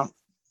right 20, now?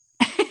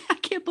 I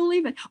can't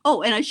believe it.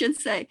 Oh, and I should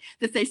say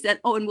that they said,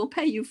 "Oh, and we'll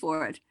pay you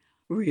for it."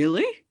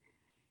 Really?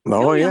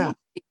 Oh Oh yeah, yeah. we'll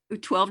pay you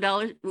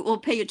 $12. We'll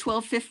pay you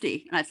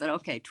 $12.50. And I thought,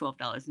 okay,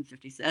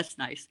 $12.50. That's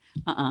nice.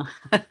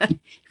 It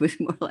was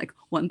more like I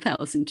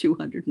was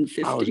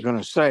 1,250. going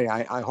to say,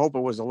 I hope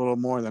it was a little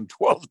more than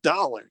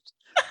 $12.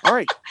 All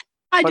right,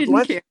 I but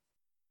didn't care.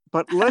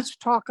 But let's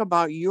talk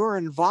about your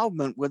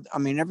involvement with, I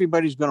mean,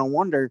 everybody's going to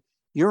wonder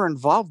your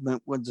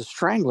involvement with the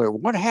Strangler.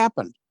 What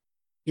happened?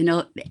 You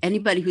know,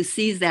 anybody who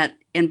sees that,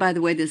 and by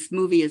the way, this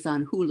movie is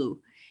on Hulu.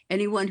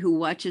 Anyone who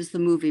watches the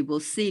movie will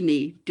see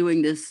me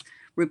doing this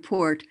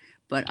report,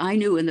 but I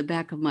knew in the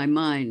back of my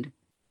mind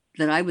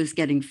that I was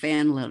getting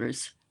fan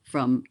letters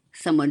from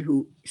someone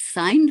who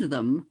signed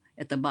them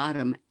at the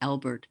bottom,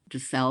 Albert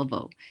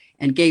DeSalvo,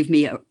 and gave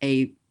me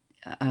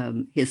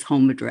his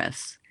home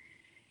address.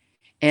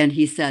 And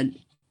he said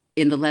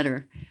in the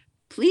letter,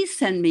 please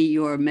send me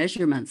your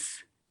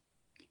measurements.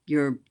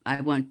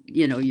 I want,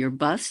 your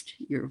bust,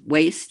 your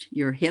waist,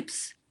 your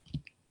hips,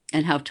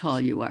 and how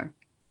tall you are.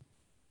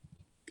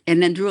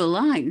 And then drew a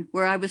line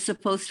where I was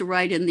supposed to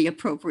write in the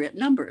appropriate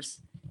numbers.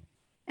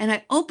 And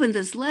I opened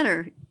this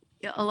letter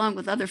along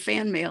with other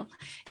fan mail.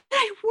 And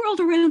I whirled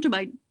around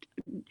to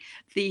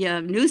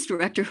the news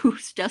director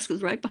whose desk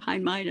was right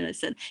behind mine. And I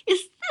said, is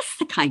this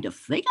the kind of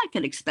thing I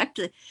can expect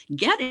to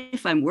get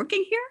if I'm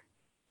working here?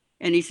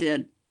 And he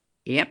said,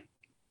 yep.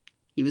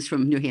 He was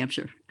from New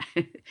Hampshire.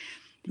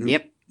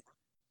 Yep.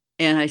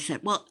 And I said,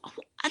 well,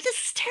 this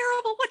is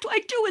terrible. What do I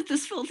do with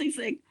this filthy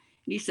thing?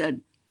 And he said,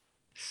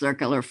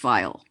 circular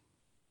file.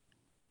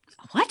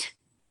 What?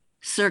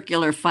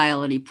 Circular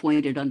file. And he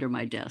pointed under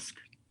my desk.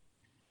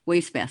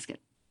 Wastebasket.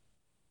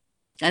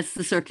 That's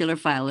the circular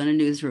file in a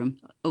newsroom,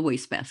 a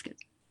wastebasket.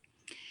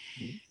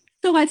 Mm-hmm.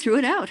 So I threw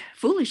it out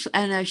foolishly.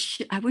 And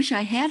I wish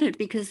I had it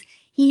because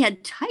he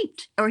had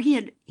typed, or he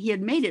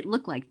had made it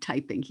look like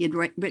typing. He had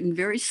written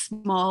very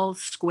small,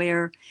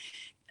 square,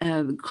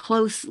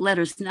 close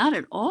letters, not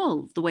at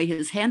all the way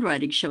his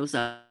handwriting shows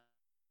up.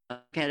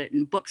 Look at it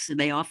in books, and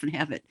they often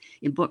have it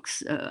in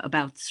books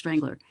about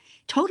Strangler.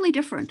 Totally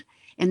different.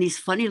 And these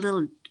funny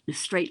little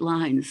straight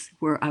lines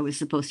where I was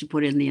supposed to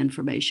put in the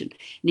information.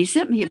 And he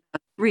sent me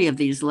about 3 of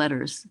these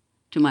letters,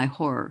 to my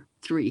horror,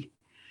 3.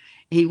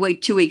 He'd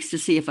wait 2 weeks to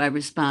see if I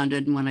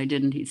responded, and when I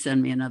didn't, he'd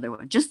send me another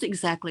one, just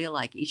exactly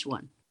alike, each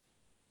one.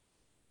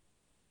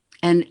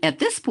 And at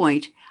this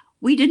point,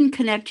 we didn't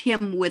connect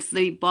him with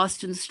the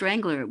Boston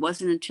Strangler. It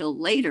wasn't until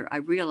later I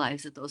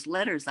realized that those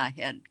letters I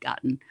had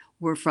gotten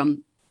were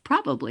from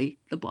probably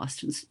the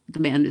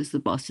man who's the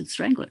Boston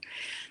Strangler.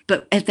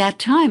 But at that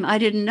time, I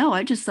didn't know.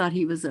 I just thought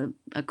he was a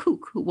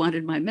kook who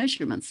wanted my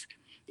measurements.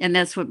 And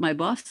that's what my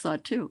boss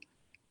thought too.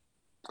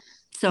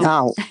 So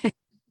now,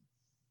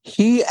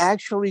 he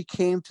actually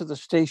came to the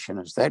station.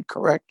 Is that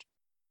correct?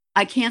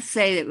 I can't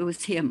say that it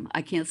was him.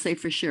 I can't say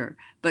for sure.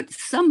 But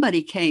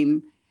somebody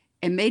came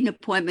and made an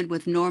appointment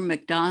with Norm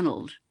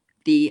MacDonald,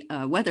 the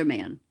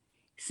weatherman.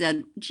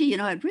 Said, gee,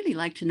 I'd really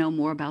like to know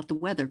more about the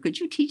weather. Could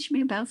you teach me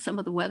about some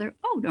of the weather?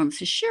 Oh, Norm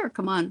says, sure,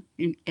 come on,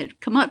 and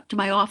come up to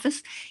my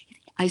office.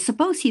 I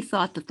suppose he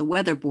thought that the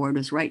weather board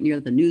was right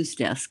near the news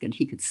desk and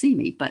he could see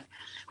me. But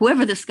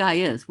whoever this guy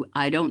is,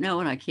 I don't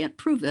know, and I can't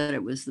prove that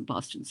it was the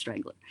Boston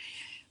Strangler.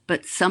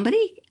 But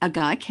a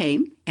guy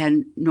came,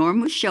 and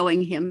Norm was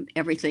showing him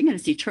everything. And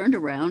as he turned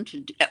around,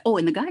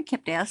 and the guy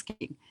kept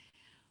asking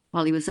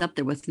while he was up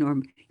there with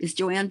Norm, is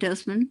Joanne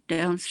Desmond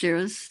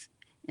downstairs?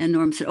 And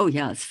Norm said, oh,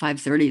 yeah, it's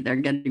 5:30. They're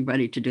getting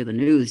ready to do the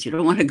news. You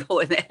don't want to go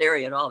in that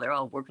area at all. They're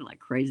all working like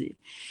crazy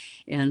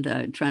and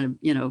trying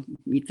to,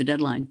 meet the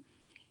deadline.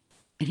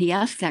 And he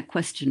asked that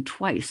question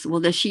twice. Well,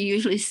 does she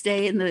usually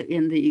stay in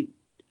the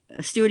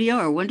studio,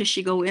 or when does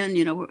she go in?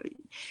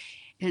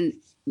 And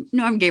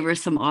Norm gave her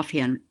some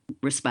offhand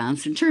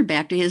response and turned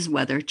back to his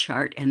weather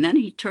chart. And then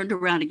he turned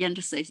around again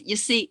to say, you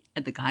see,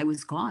 and the guy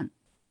was gone.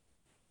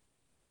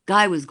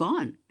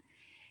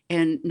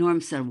 And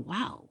Norm said,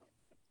 wow.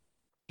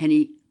 And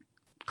he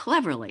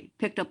cleverly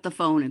picked up the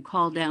phone and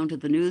called down to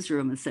the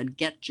newsroom and said,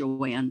 get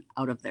Joanne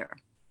out of there.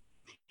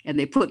 And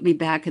they put me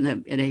back in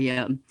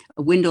a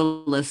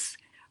windowless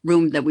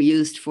room that we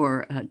used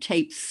for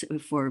tapes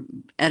for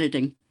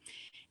editing.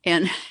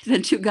 And the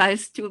two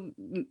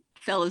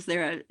fellas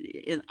there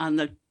on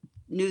the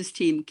news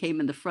team came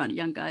in the front,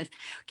 young guys,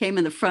 came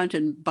in the front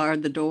and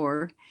barred the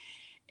door.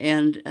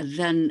 And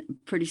then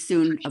pretty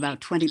soon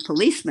about 20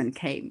 policemen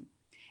came.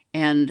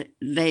 And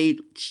they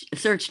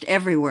searched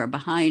everywhere,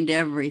 behind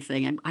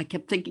everything. And I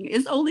kept thinking,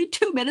 it's only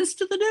 2 minutes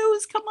to the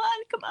news. Come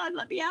on,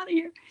 let me out of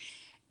here.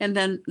 And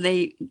then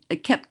they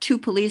kept 2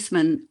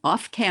 policemen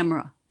off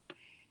camera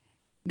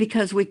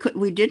because we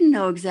didn't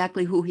know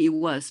exactly who he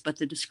was, but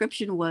the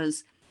description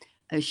was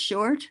a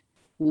short,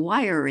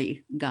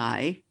 wiry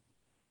guy,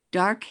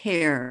 dark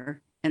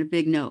hair, and a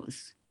big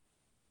nose.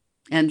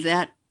 And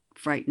that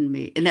frightened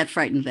me, and that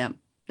frightened them.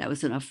 That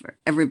was enough for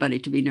everybody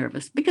to be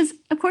nervous because,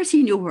 of course,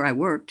 he knew where I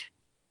worked.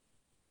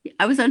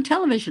 I was on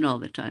television all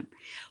the time.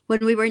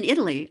 When we were in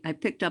Italy, I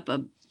picked up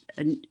a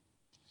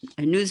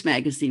news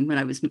magazine when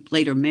I was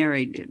later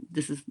married.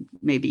 This is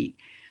maybe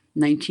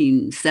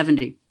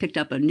 1970. Picked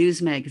up a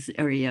news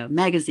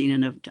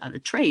magazine on a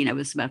train. I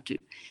was about to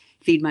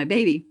feed my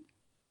baby.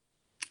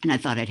 And I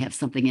thought I'd have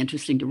something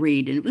interesting to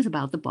read. And it was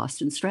about the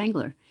Boston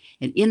Strangler.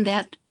 And in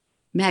that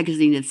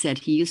magazine, it said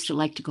he used to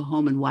like to go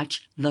home and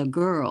watch The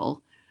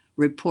Girl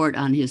report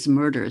on his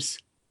murders,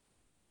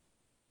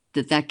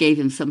 that gave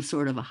him some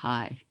sort of a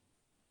high.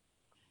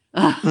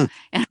 Ugh.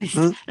 Mm,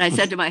 And I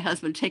said to my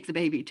husband, take the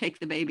baby, take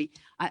the baby.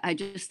 I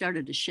just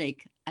started to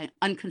shake,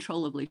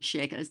 uncontrollably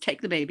shake. I was,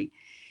 take the baby.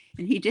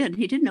 And he did.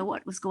 He didn't know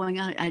what was going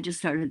on. I just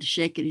started to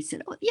shake and he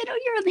said, oh, you know,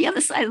 you're on the other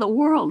side of the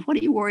world. What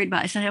are you worried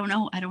about? I said, I don't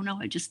know. I don't know.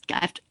 I just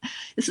got,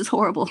 this is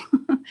horrible.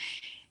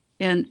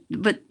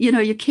 But you know,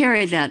 you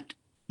carry that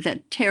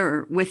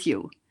terror with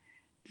you,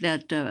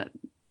 that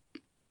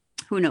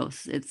who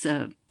knows?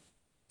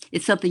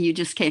 It's something you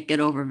just can't get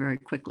over very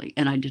quickly.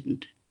 And I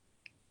didn't.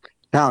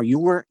 Now you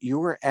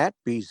were at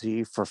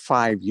BZ for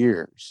 5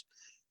 years.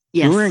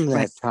 Yes, During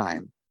right. that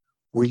time,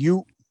 were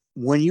you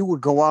when you would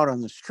go out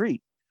on the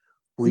street,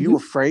 were you Hmm.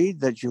 afraid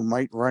that you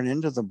might run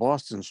into the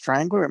Boston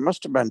Strangler? It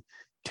must have been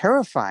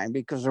terrifying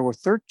because there were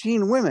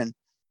 13 women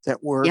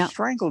that were Yeah,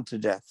 strangled to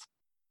death.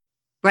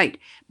 right.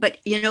 But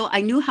you know,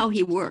 I knew how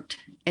he worked,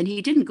 and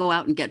he didn't go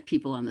out and get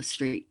people on the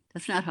street.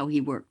 That's not how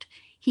he worked.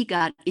 He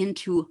got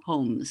into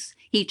homes.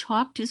 He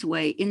talked his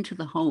way into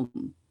the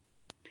home.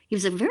 He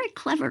was a very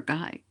clever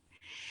guy.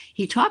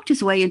 He talked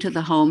his way into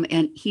the home,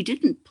 and he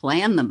didn't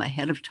plan them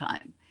ahead of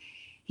time.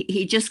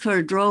 He just sort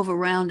of drove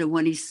around, and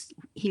when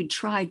he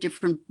tried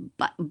different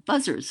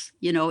buzzers,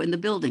 you know, in the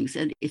buildings,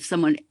 and if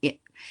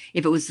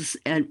it was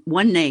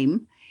one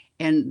name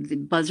and the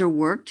buzzer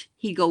worked,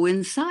 he'd go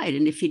inside,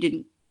 and if he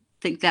didn't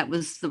think that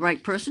was the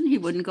right person, he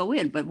wouldn't go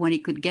in. But when he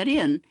could get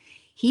in,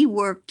 he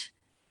worked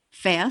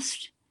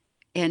fast,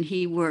 and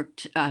he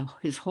worked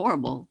his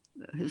horrible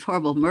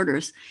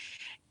murders,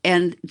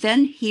 and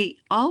then he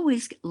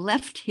always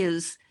left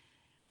his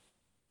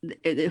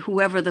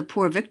whoever the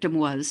poor victim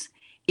was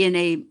in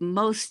a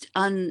most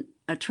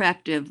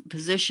unattractive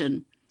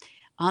position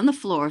on the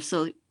floor.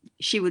 So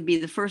she would be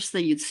the first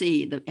thing you'd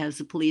see as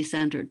the police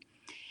entered.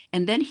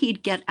 And then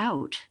he'd get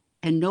out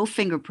and no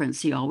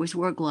fingerprints. He always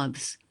wore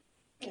gloves.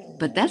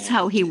 But that's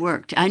how he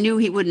worked. I knew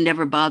he would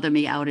never bother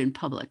me out in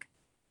public.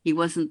 He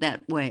wasn't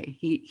that way.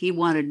 He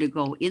wanted to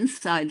go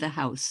inside the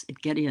house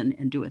and get in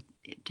and do it,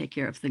 take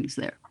care of things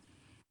there.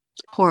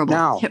 Horrible.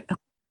 Now,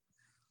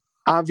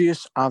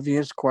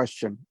 obvious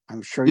question.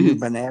 I'm sure you've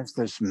Mhm. been asked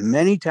this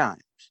many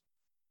times.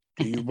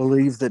 Do you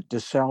believe that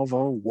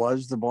DeSalvo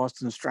was the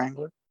Boston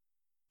Strangler?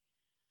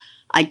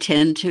 I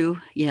tend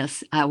to,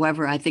 yes.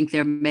 However, I think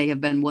there may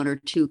have been one or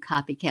two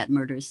copycat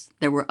murders.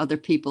 There were other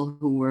people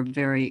who were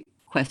very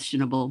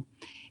questionable.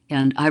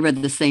 And I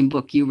read the same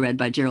book you read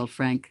by Gerald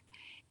Frank.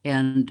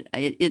 And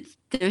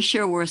there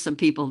sure were some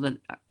people that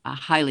are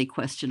highly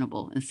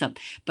questionable and stuff.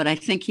 But I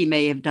think he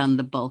may have done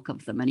the bulk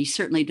of them. And he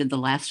certainly did the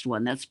last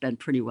one. That's been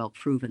pretty well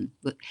proven.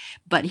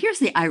 But here's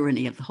the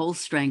irony of the whole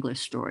Strangler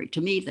story.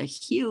 To me, the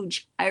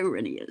huge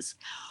irony is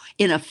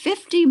in a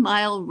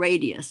 50-mile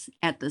radius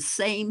at the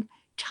same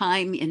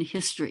time in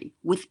history,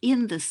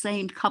 within the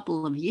same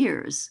couple of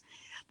years,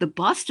 the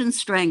Boston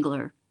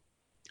Strangler,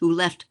 who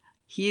left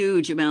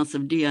huge amounts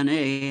of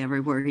DNA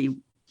everywhere he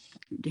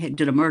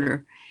did a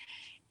murder,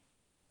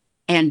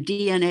 and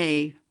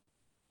DNA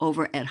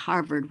over at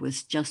Harvard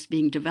was just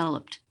being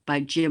developed by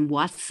Jim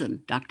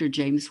Watson, Dr.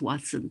 James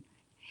Watson.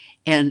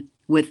 And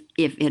if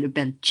it had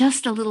been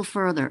just a little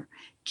further,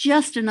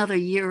 just another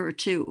year or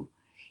two,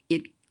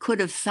 it could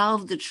have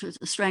solved the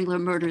Strangler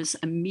murders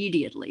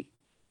immediately.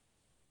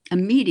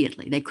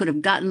 Immediately. They could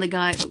have gotten the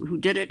guy who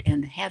did it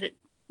and had it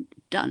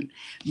done.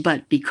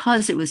 But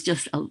because it was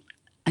just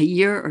a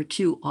year or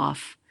two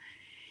off,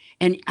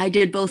 and I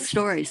did both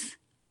stories.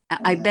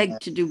 I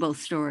begged to do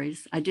both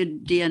stories. I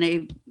did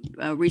DNA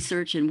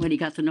research, and when he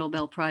got the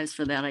Nobel Prize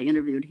for that, I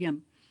interviewed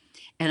him.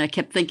 And I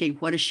kept thinking,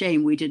 what a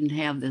shame we didn't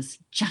have this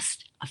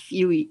just a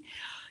few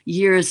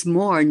years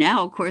more.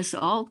 Now, of course,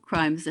 all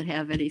crimes that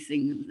have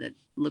anything that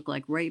look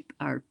like rape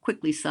are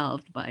quickly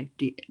solved by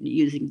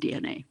using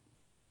DNA.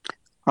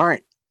 All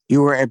right.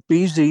 You were at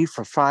BZ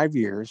for 5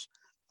 years.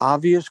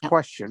 Obvious Yep.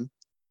 question.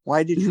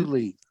 Why did you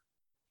leave?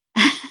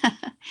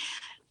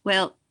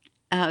 Well,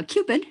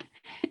 Cupid,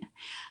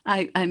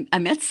 I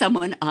met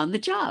someone on the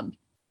job,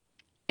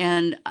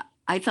 and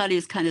I thought he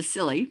was kind of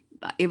silly.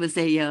 It was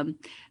a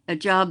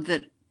job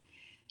that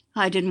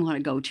I didn't want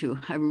to go to.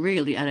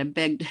 And I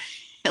begged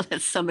to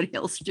let somebody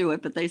else do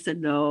it, but they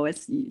said no.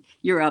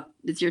 You're up.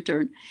 It's your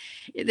turn.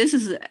 This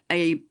is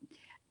a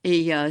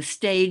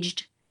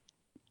staged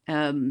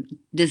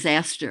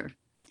disaster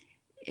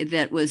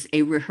that was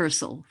a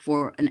rehearsal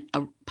for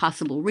a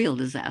possible real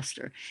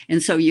disaster.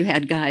 And so you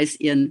had guys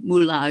in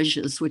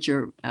moulages, which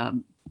are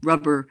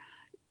rubber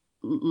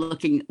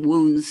looking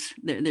wounds.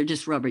 They're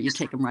just rubber. You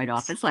take them right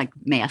off. It's like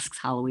masks,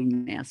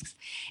 Halloween masks.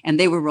 And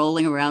they were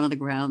rolling around on the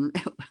ground,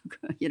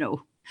 you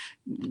know,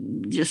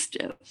 just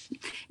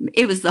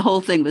it was, the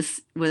whole thing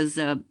was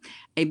a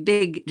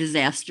big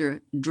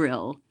disaster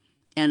drill.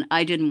 And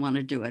I didn't want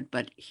to do it.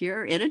 But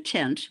here in a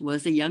tent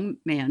was a young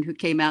man who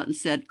came out and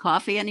said,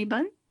 coffee,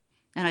 anybody?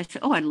 And I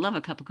said, oh, I'd love a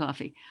cup of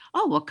coffee.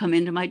 Oh, well, come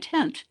into my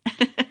tent.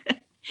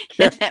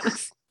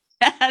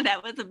 And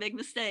that was a big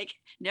mistake.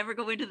 Never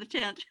go into the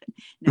tent.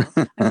 No,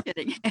 I'm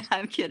kidding.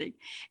 I'm kidding.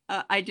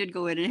 I did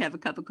go in and have a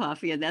cup of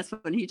coffee, and that's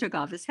when he took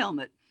off his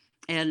helmet.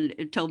 and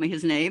it told me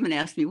his name and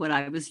asked me what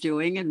I was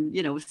doing, and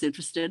was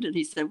interested. And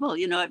he said, "Well,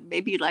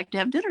 maybe you'd like to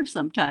have dinner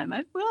sometime."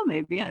 Well,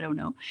 maybe, I don't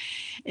know.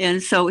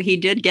 And so he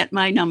did get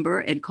my number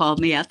and called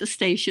me at the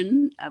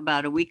station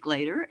about a week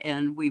later,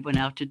 and we went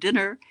out to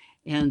dinner,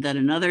 and then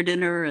another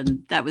dinner,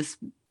 and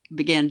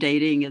began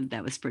dating, and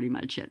that was pretty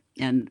much it.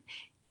 And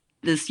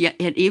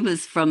he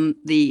was from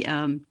the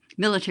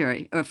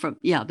military, or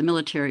the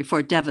military.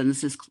 Fort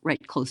Devens is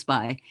right close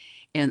by,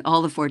 and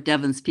all the Fort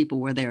Devens people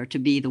were there to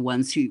be the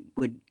ones who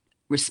would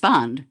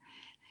respond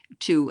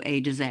to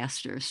a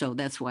disaster. So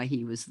that's why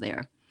he was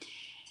there.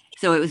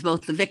 So it was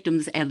both the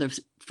victims and the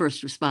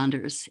first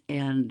responders,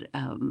 and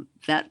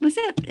that was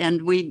it.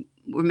 And we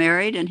were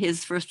married, and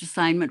his first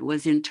assignment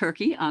was in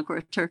Turkey,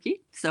 Ankara,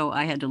 Turkey. So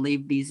I had to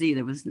leave BZ.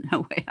 There was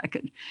no way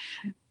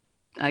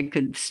I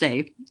could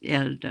stay,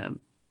 and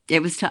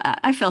it was.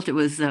 I felt it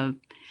was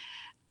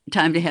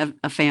time to have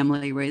a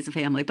family, raise a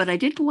family. But I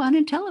did go on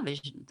in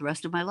television the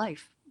rest of my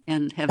life,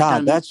 and have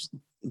done.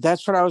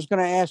 That's what I was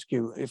going to ask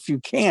you. If you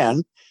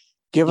can,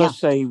 give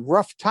us a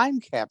rough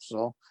time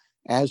capsule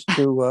as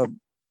to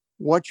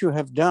what you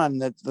have done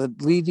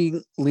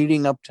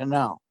leading up to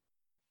now.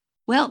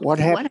 Well, what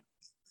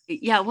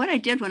I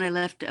did when I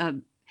left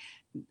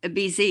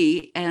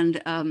BZ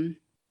and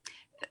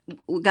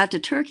got to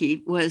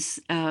Turkey was,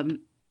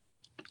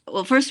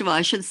 well, first of all,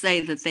 I should say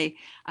that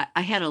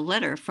I had a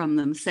letter from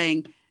them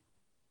saying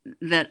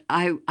that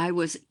I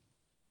was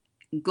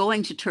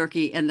going to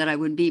Turkey and that I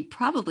would be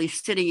probably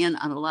sitting in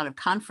on a lot of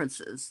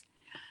conferences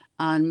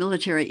on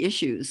military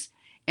issues,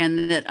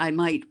 and that I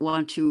might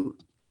want to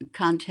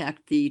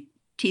contact the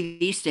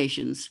TV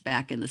stations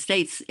back in the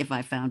States if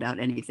I found out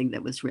anything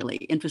that was really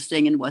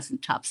interesting and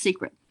wasn't top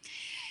secret.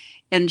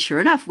 And sure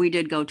enough, we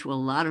did go to a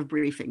lot of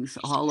briefings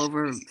all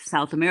over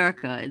South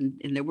America. And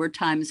there were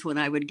times when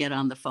I would get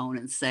on the phone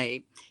and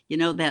say,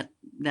 that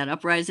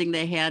uprising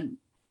they had,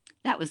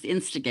 that was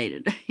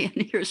instigated,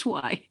 and here's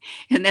why,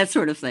 and that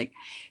sort of thing.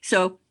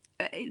 So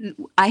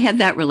I had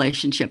that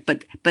relationship,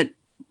 but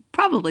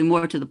probably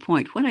more to the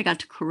point, when I got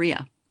to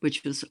Korea,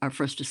 which was our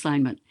first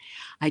assignment,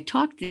 I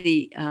talked to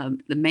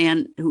the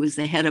man who was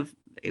the head of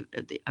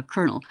a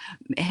colonel,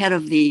 head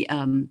of the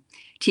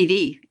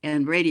TV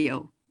and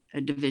radio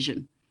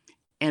division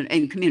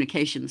and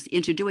communications,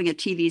 into doing a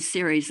TV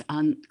series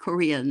on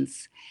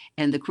Koreans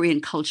and the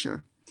Korean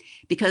culture,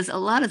 because a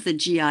lot of the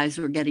GIs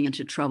were getting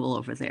into trouble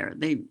over there.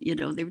 They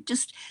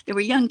were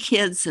young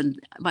kids, and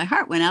my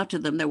heart went out to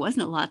them. There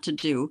wasn't a lot to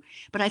do,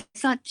 but I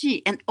thought,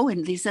 gee, and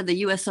they said the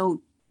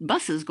USO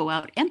buses go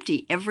out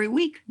empty every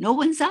week. No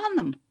one's on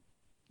them.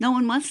 No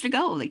one wants to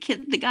go. The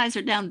guys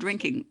are down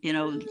drinking,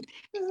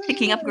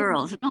 picking up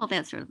girls and all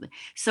that sort of thing.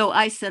 So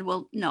I said,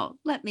 well, no,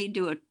 let me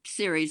do a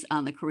series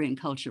on the Korean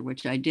culture,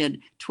 which I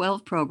did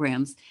 12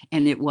 programs,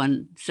 and it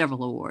won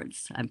several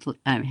awards,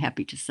 I'm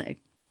happy to say.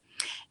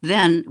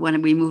 Then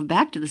when we moved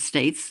back to the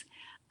States,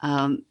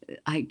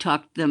 I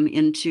talked them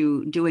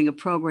into doing a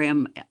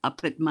program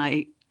up at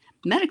my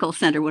medical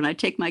center when I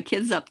take my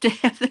kids up to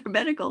have their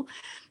medical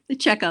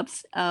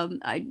checkups.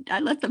 I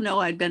let them know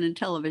I'd been in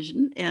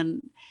television,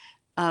 and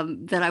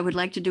that I would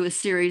like to do a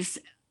series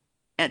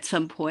at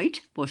some point.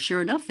 Well,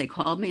 sure enough, they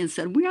called me and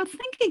said, we are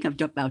thinking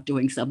about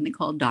doing something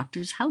called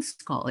Doctor's House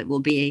Call. It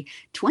will be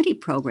a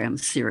 20-program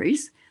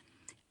series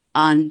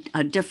on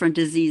a different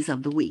disease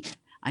of the week.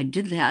 I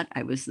did that.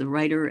 I was the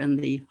writer and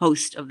the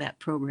host of that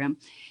program.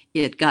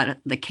 It got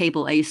the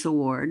Cable Ace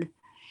Award,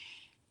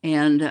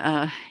 and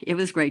it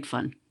was great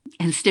fun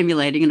and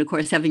stimulating. And of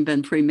course, having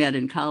been pre-med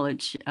in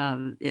college,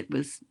 it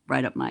was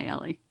right up my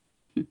alley.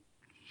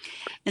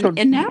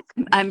 And now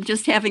I'm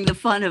just having the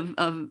fun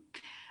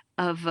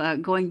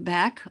of going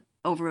back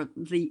over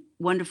the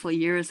wonderful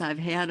years I've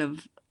had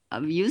of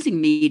using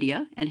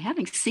media and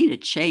having seen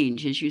it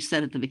change, as you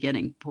said at the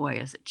beginning. Boy,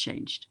 has it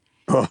changed.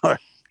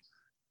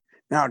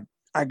 Now,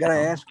 I got to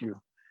ask you,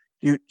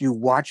 you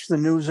watch the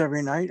news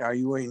every night? Are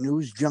you a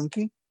news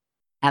junkie?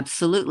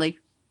 Absolutely.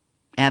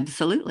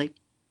 Absolutely.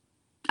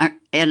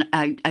 And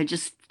I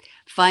just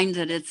find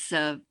that it's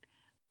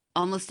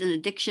almost an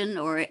addiction,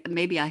 or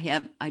maybe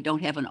I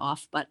don't have an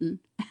off button.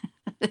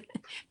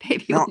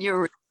 Maybe when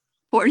you're a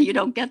reporter, you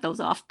don't get those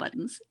off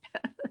buttons.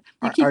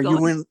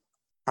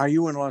 Are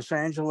you in Los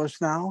Angeles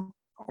now,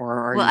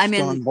 or are you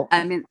still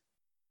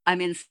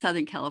I'm in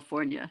Southern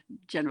California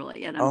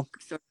generally, and I'm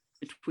sort of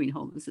between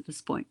homes at this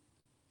point.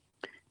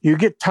 You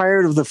get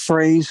tired of the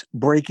phrase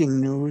breaking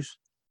news?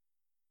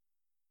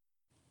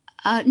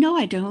 No,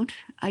 I don't.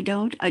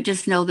 I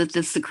just know that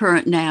the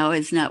current now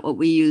is not what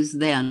we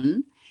used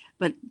then,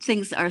 but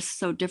things are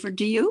so different.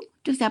 Do you?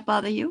 Does that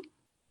bother you?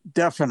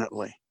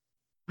 Definitely.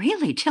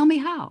 Really? Tell me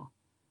how.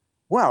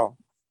 Well,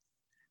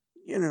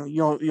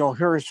 you'll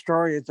hear a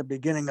story at the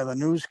beginning of the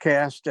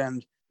newscast,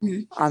 and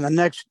on the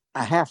next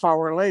a half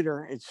hour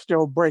later, it's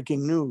still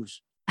breaking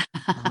news,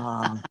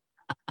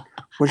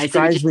 which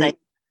drives me.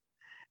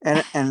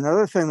 And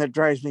another thing that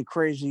drives me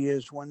crazy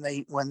is when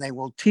they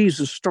will tease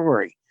a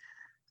story.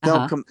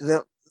 They'll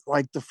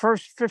like the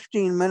first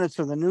 15 minutes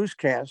of the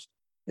newscast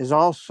is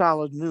all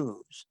solid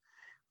news,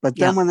 but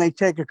then when they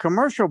take a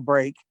commercial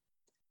break,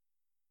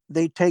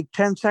 they take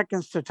 10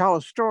 seconds to tell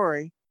a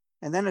story,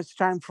 and then it's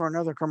time for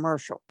another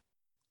commercial.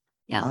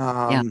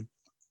 Yeah.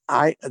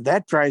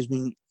 That drives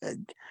me.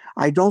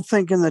 I don't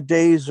think in the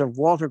days of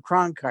Walter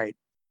Cronkite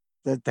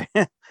that they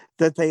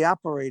that they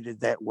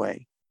operated that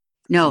way.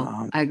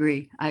 No, I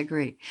agree.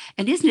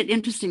 And isn't it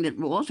interesting that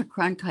Walter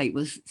Cronkite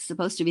was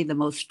supposed to be the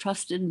most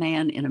trusted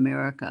man in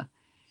America?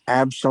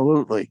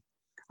 Absolutely.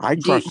 I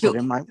trusted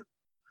him.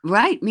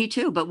 Right, me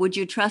too. But would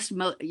you trust,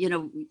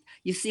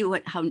 you see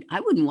how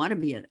I wouldn't want to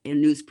be a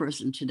news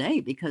person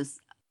today because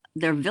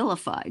they're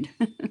vilified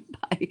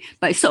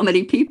by so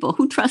many people.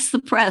 Who trusts the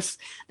press?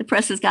 The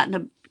press has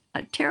gotten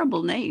a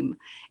terrible name.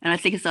 And I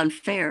think it's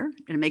unfair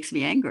and it makes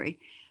me angry.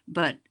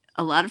 But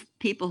a lot of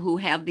people who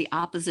have the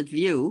opposite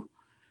view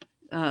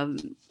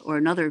or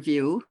another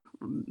view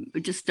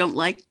just don't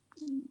like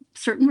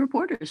certain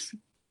reporters.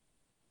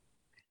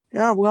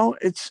 Yeah, well,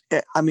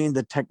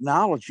 the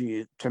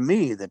technology, to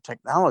me, the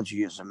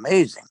technology is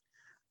amazing.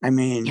 I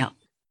mean, Yeah.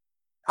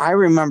 I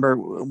remember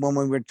when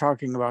we were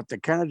talking about the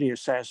Kennedy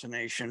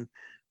assassination,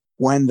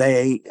 when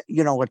a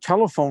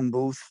telephone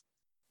booth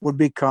would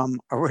become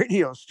a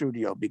radio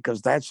studio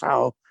because that's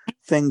how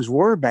things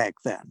were back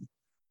then.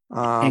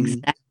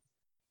 Exactly.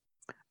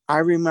 I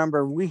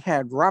remember we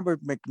had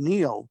Robert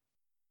McNeil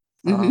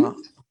Mm-hmm.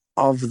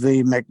 of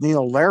the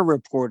McNeil-Lehrer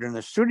Report in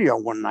the studio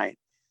one night,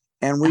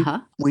 and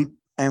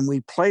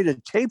we played a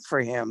tape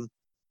for him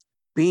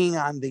being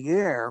on the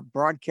air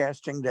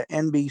broadcasting to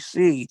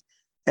NBC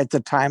at the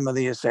time of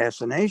the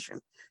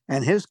assassination.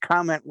 And his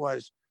comment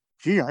was,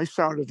 "Gee, I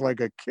sounded like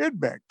a kid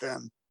back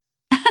then."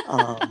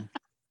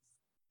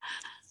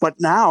 But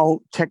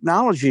now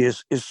technology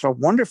is so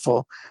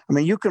wonderful. I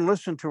mean, you can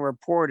listen to a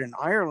report in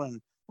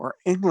Ireland or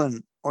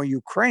England or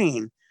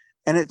Ukraine,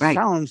 and it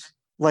sounds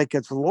like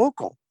it's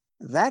local.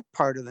 That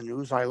part of the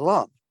news I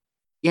love.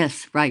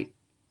 Yes, right.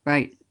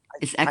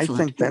 It's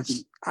excellent.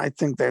 I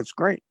think that's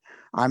great.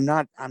 I'm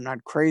not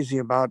crazy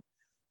about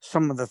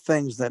some of the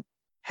things that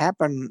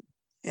happen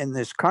in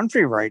this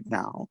country right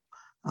now.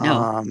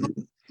 No,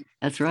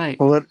 that's right.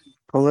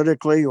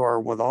 Politically, or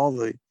with all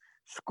the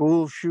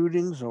school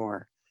shootings,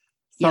 or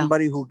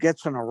somebody who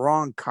gets in a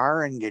wrong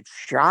car and gets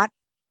shot.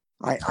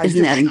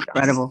 Isn't that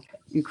incredible?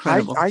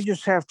 Incredible. I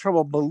just have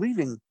trouble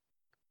believing.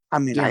 I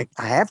mean, I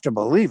have to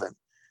believe it,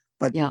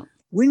 but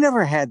we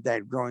never had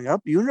that growing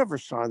up. You never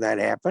saw that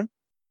happen.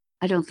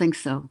 I don't think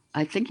so.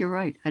 I think you're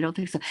right. I don't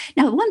think so.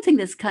 Now, one thing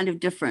that's kind of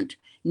different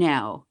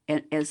now,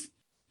 as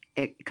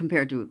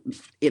compared to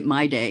in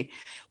my day,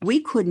 we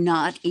could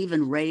not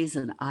even raise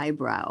an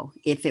eyebrow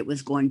if it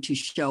was going to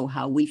show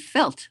how we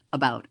felt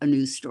about a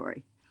news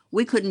story.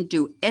 We couldn't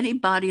do any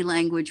body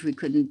language. We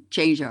couldn't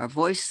change our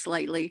voice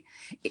slightly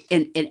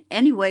in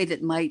any way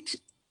that might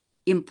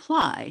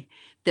imply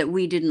that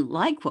we didn't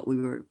like what we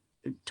were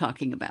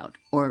talking about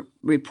or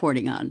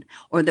reporting on,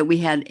 or that we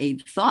had a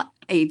thought,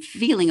 a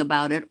feeling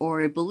about it,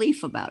 or a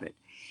belief about it.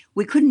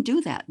 We couldn't do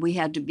that. We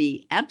had to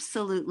be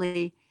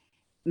absolutely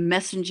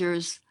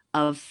messengers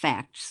of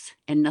facts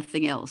and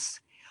nothing else.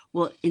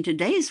 Well, in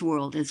today's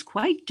world, it's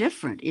quite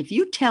different. If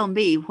you tell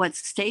me what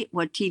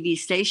TV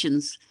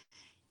stations,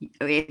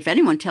 if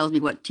anyone tells me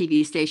what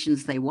TV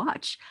stations they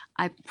watch,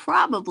 I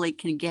probably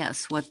can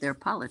guess what their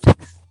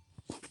politics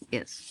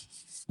is,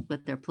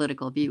 what their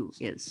political view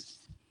is.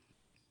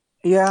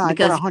 Yeah, I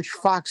got a hunch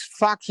Fox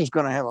is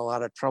going to have a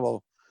lot of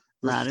trouble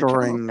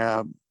restoring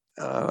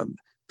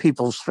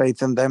people's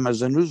faith in them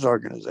as a news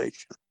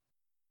organization.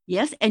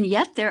 Yes, and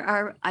yet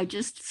I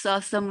just saw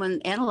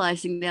someone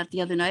analyzing that the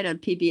other night on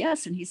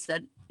PBS, and he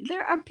said,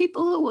 there are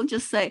people who will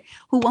just say,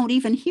 who won't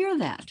even hear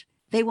that.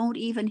 They won't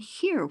even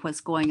hear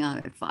what's going on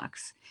at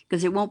Fox,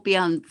 because it won't be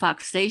on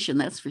Fox station,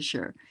 that's for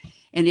sure.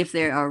 And if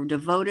they are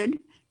devoted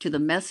to the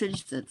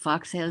message that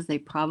Fox has, they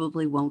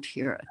probably won't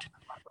hear it.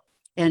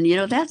 And,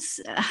 that's,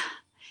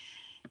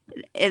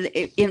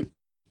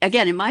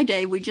 again, in my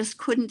day, we just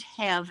couldn't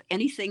have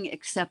anything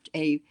except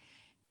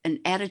an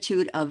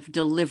attitude of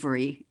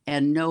delivery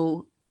and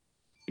no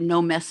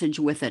message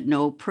with it,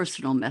 no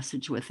personal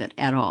message with it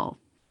at all.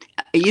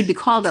 You'd be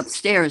called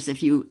upstairs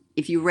if you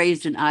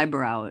raised an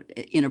eyebrow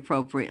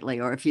inappropriately,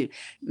 or if you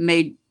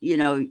made,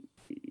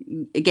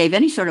 gave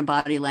any sort of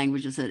body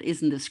language that said,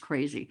 "Isn't this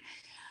crazy?"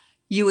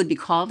 You would be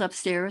called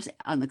upstairs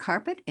on the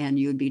carpet, and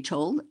you'd be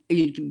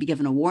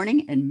given a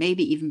warning, and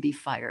maybe even be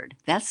fired.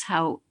 That's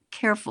how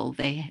careful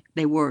they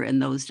were in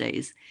those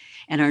days.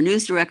 And our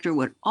news director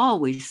would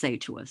always say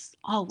to us,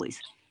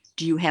 always,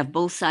 "Do you have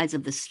both sides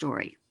of the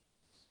story?"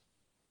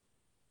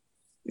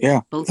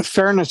 Yeah, the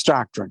fairness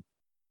doctrine.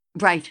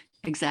 Right,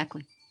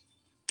 exactly.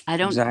 I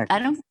don't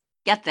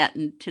get that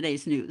in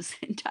today's news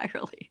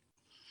entirely.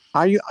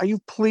 Are you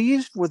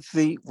pleased with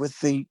the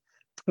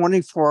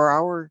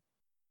 24-hour,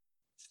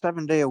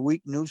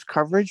 7-day-a-week news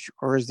coverage,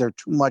 or is there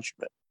too much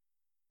of it?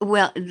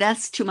 Well,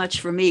 that's too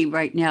much for me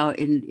right now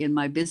in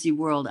my busy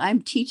world.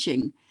 I'm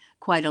teaching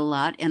quite a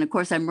lot. And of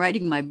course, I'm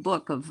writing my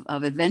book of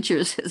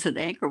adventures as an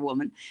anchor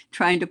woman,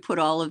 trying to put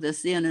all of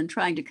this in and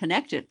trying to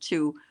connect it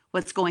to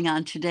what's going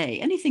on today.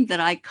 Anything that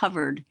I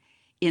covered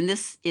in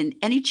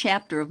any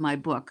chapter of my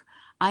book,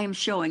 I am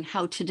showing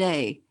how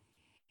today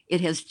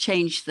it has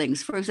changed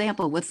things. For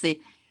example,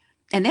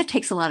 and that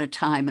takes a lot of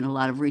time and a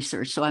lot of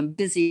research. So I'm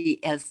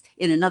busy as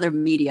in another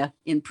media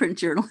in print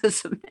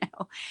journalism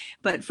now.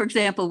 But for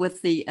example,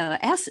 with we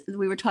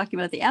were talking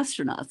about the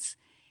astronauts.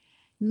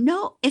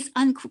 No,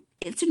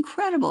 it's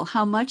incredible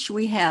how much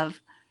we have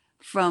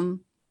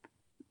from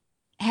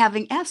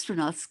having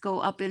astronauts go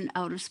up in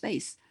outer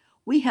space.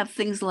 We have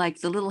things like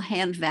the little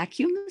hand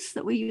vacuums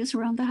that we use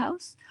around the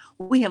house.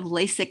 We have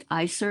LASIK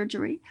eye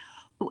surgery.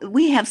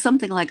 We have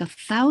something like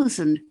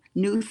 1,000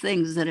 new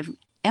things that have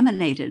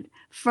emanated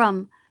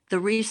from the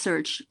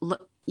research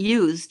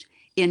used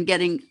in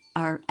getting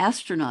our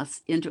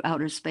astronauts into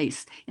outer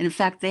space. And in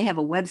fact, they have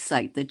a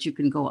website that you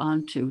can go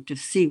on to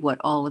see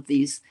what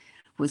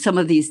some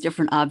of these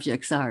different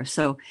objects are.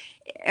 So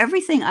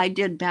everything I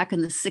did back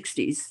in the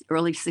 60s,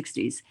 early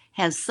 60s,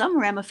 has some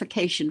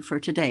ramification for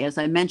today. As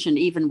I mentioned,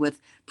 even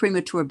with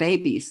premature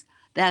babies,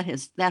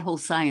 that whole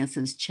science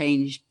has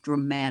changed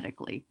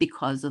dramatically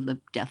because of the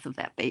death of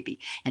that baby.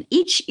 And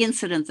each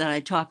incident that I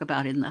talk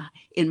about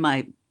in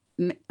my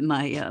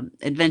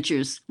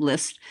adventures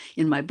list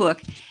in my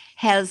book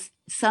has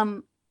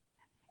some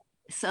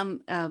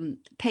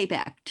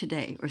payback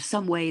today, or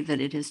some way that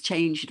it has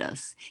changed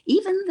us.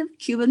 Even the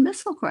Cuban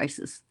Missile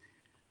Crisis,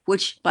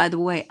 which, by the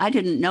way, I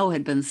didn't know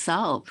had been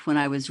solved when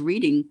I was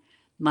reading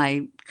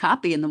my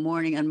copy in the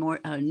morning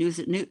on News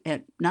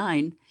at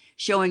 9,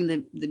 showing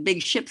the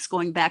big ships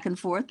going back and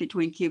forth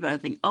between Cuba. I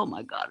think, oh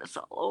my God, it's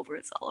all over.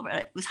 It's all over.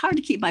 It was hard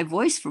to keep my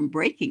voice from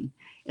breaking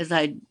as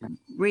I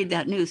read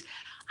that news.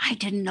 I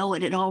didn't know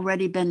it had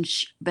already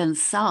been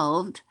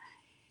solved,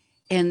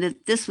 and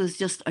that this was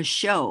just a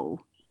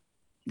show.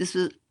 This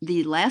was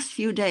the last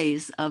few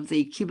days of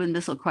the Cuban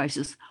Missile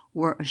Crisis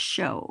were a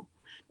show,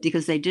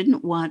 because they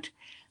didn't want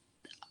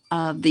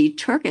the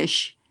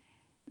Turkish,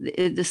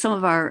 some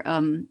of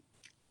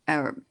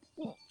our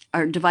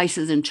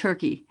devices in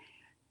Turkey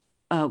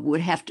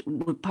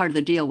part of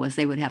the deal was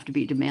they would have to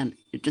be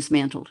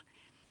dismantled.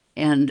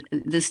 And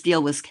this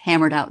deal was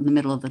hammered out in the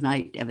middle of the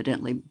night.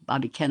 Evidently,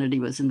 Bobby Kennedy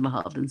was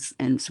involved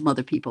and some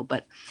other people.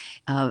 But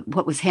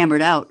what was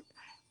hammered out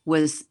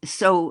was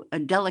so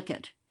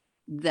delicate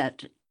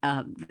that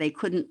they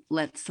couldn't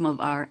let some of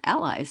our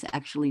allies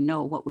actually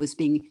know what was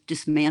being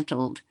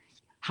dismantled,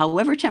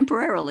 however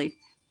temporarily,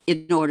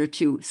 in order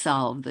to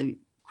solve the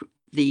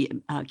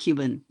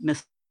Cuban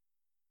Missile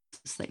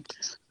thing.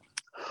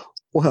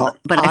 Well,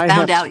 but I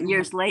found out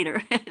years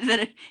later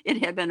that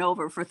it had been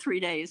over for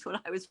 3 days when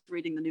I was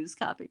reading the news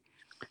copy.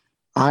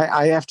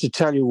 I have to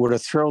tell you what a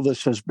thrill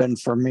this has been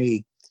for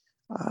me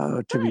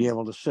to be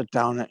able to sit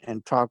down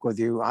and talk with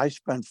you. I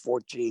spent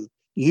 14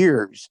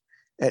 years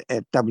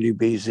at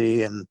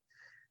WBZ,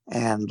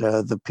 and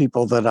the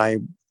people that I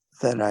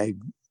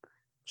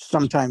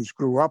sometimes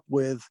grew up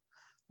with,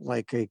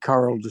 like a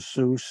Carl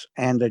DeSuze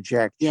and a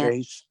Jack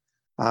Chase.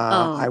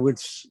 I would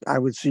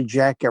see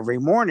Jack every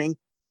morning,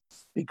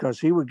 because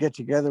he would get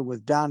together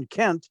with Don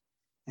Kent,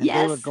 and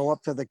they would go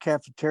up to the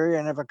cafeteria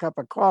and have a cup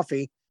of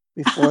coffee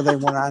before they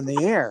went on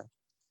the air.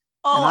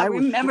 Oh, I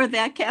remember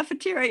that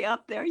cafeteria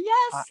up there.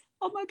 Yes.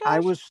 Oh my gosh.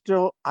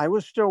 I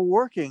was still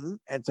working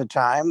at the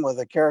time with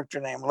a character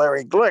named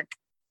Larry Glick.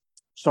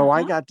 So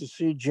I got to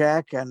see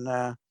Jack,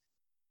 and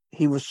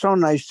he was so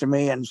nice to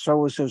me, and so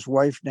was his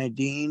wife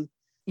Nadine.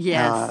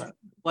 Yes.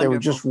 They were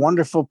just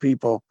wonderful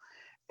people.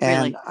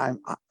 And really?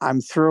 I'm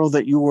thrilled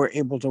that you were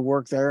able to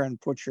work there and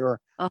put your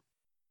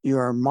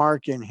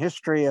mark in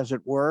history, as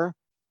it were,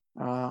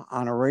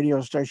 on a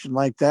radio station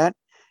like that.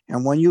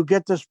 And when you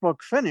get this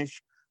book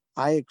finished,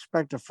 I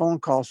expect a phone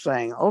call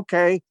saying,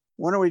 okay,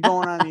 when are we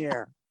going on the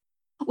air?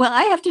 Well,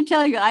 I have to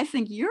tell you, I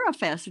think you're a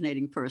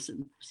fascinating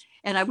person.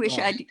 And I wish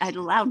I'd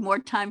allowed more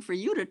time for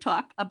you to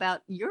talk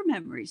about your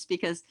memories,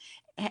 because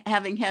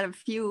having had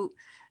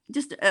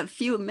just a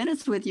few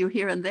minutes with you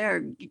here and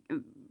there,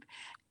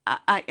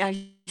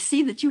 I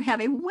see that you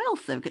have a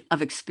wealth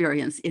of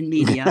experience in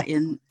media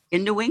in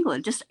New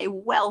England, just a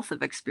wealth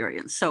of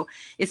experience. So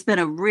it's been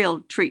a real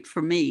treat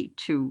for me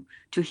to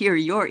hear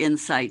your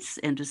insights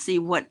and to see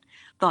what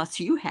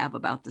thoughts you have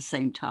about the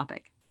same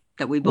topic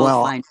that we both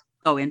find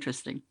so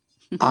interesting.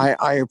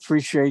 I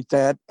appreciate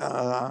that.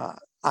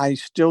 I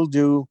still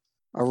do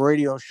a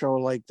radio show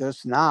like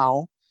this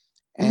now,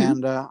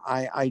 and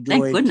I do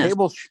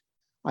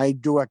I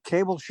do a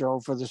cable show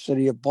for the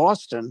city of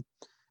Boston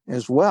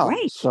as well.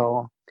 Great.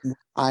 So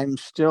I'm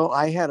still.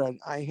 I had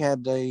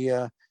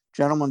a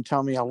gentleman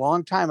tell me a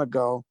long time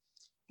ago.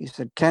 He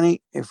said,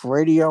 "Kenny, if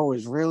radio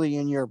is really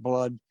in your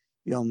blood,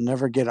 you'll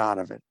never get out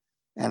of it."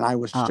 And I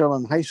was still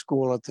in high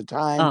school at the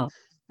time,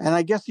 and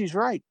I guess he's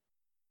right.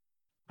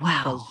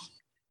 Wow. Because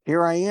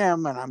here I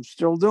am, and I'm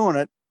still doing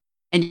it.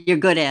 And you're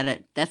good at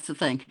it. That's the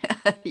thing.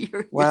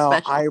 You're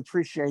special. I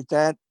appreciate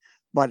that.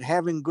 But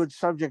having good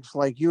subjects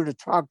like you to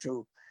talk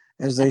to,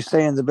 as they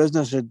say in the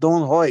business, it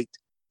don't hurt.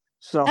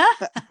 So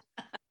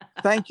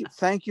thank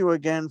you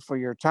again for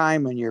your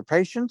time and your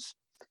patience.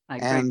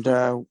 And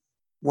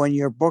when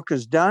your book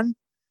is done,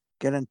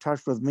 get in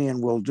touch with me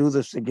and we'll do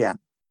this again.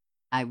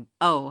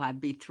 I'd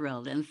be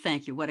thrilled. And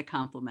thank you. What a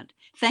compliment.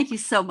 Thank you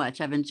so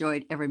much. I've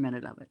enjoyed every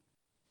minute of it.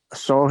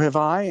 So have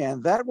I,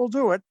 and that will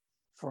do it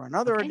for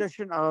another Okay.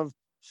 edition of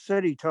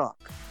City Talk.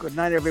 Good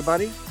night,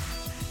 everybody.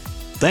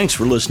 Thanks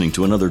for listening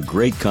to another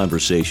great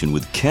conversation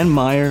with Ken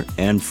Meyer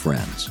and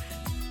friends.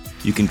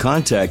 You can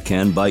contact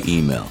Ken by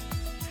email.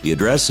 The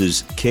address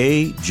is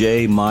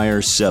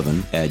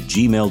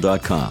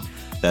kjmeyer7@gmail.com.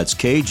 That's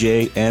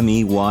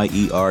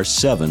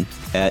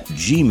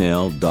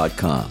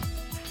kjmeyer7@gmail.com.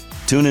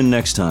 Tune in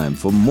next time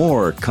for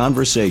more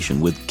conversation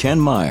with Ken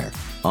Meyer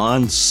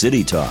on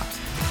City Talk.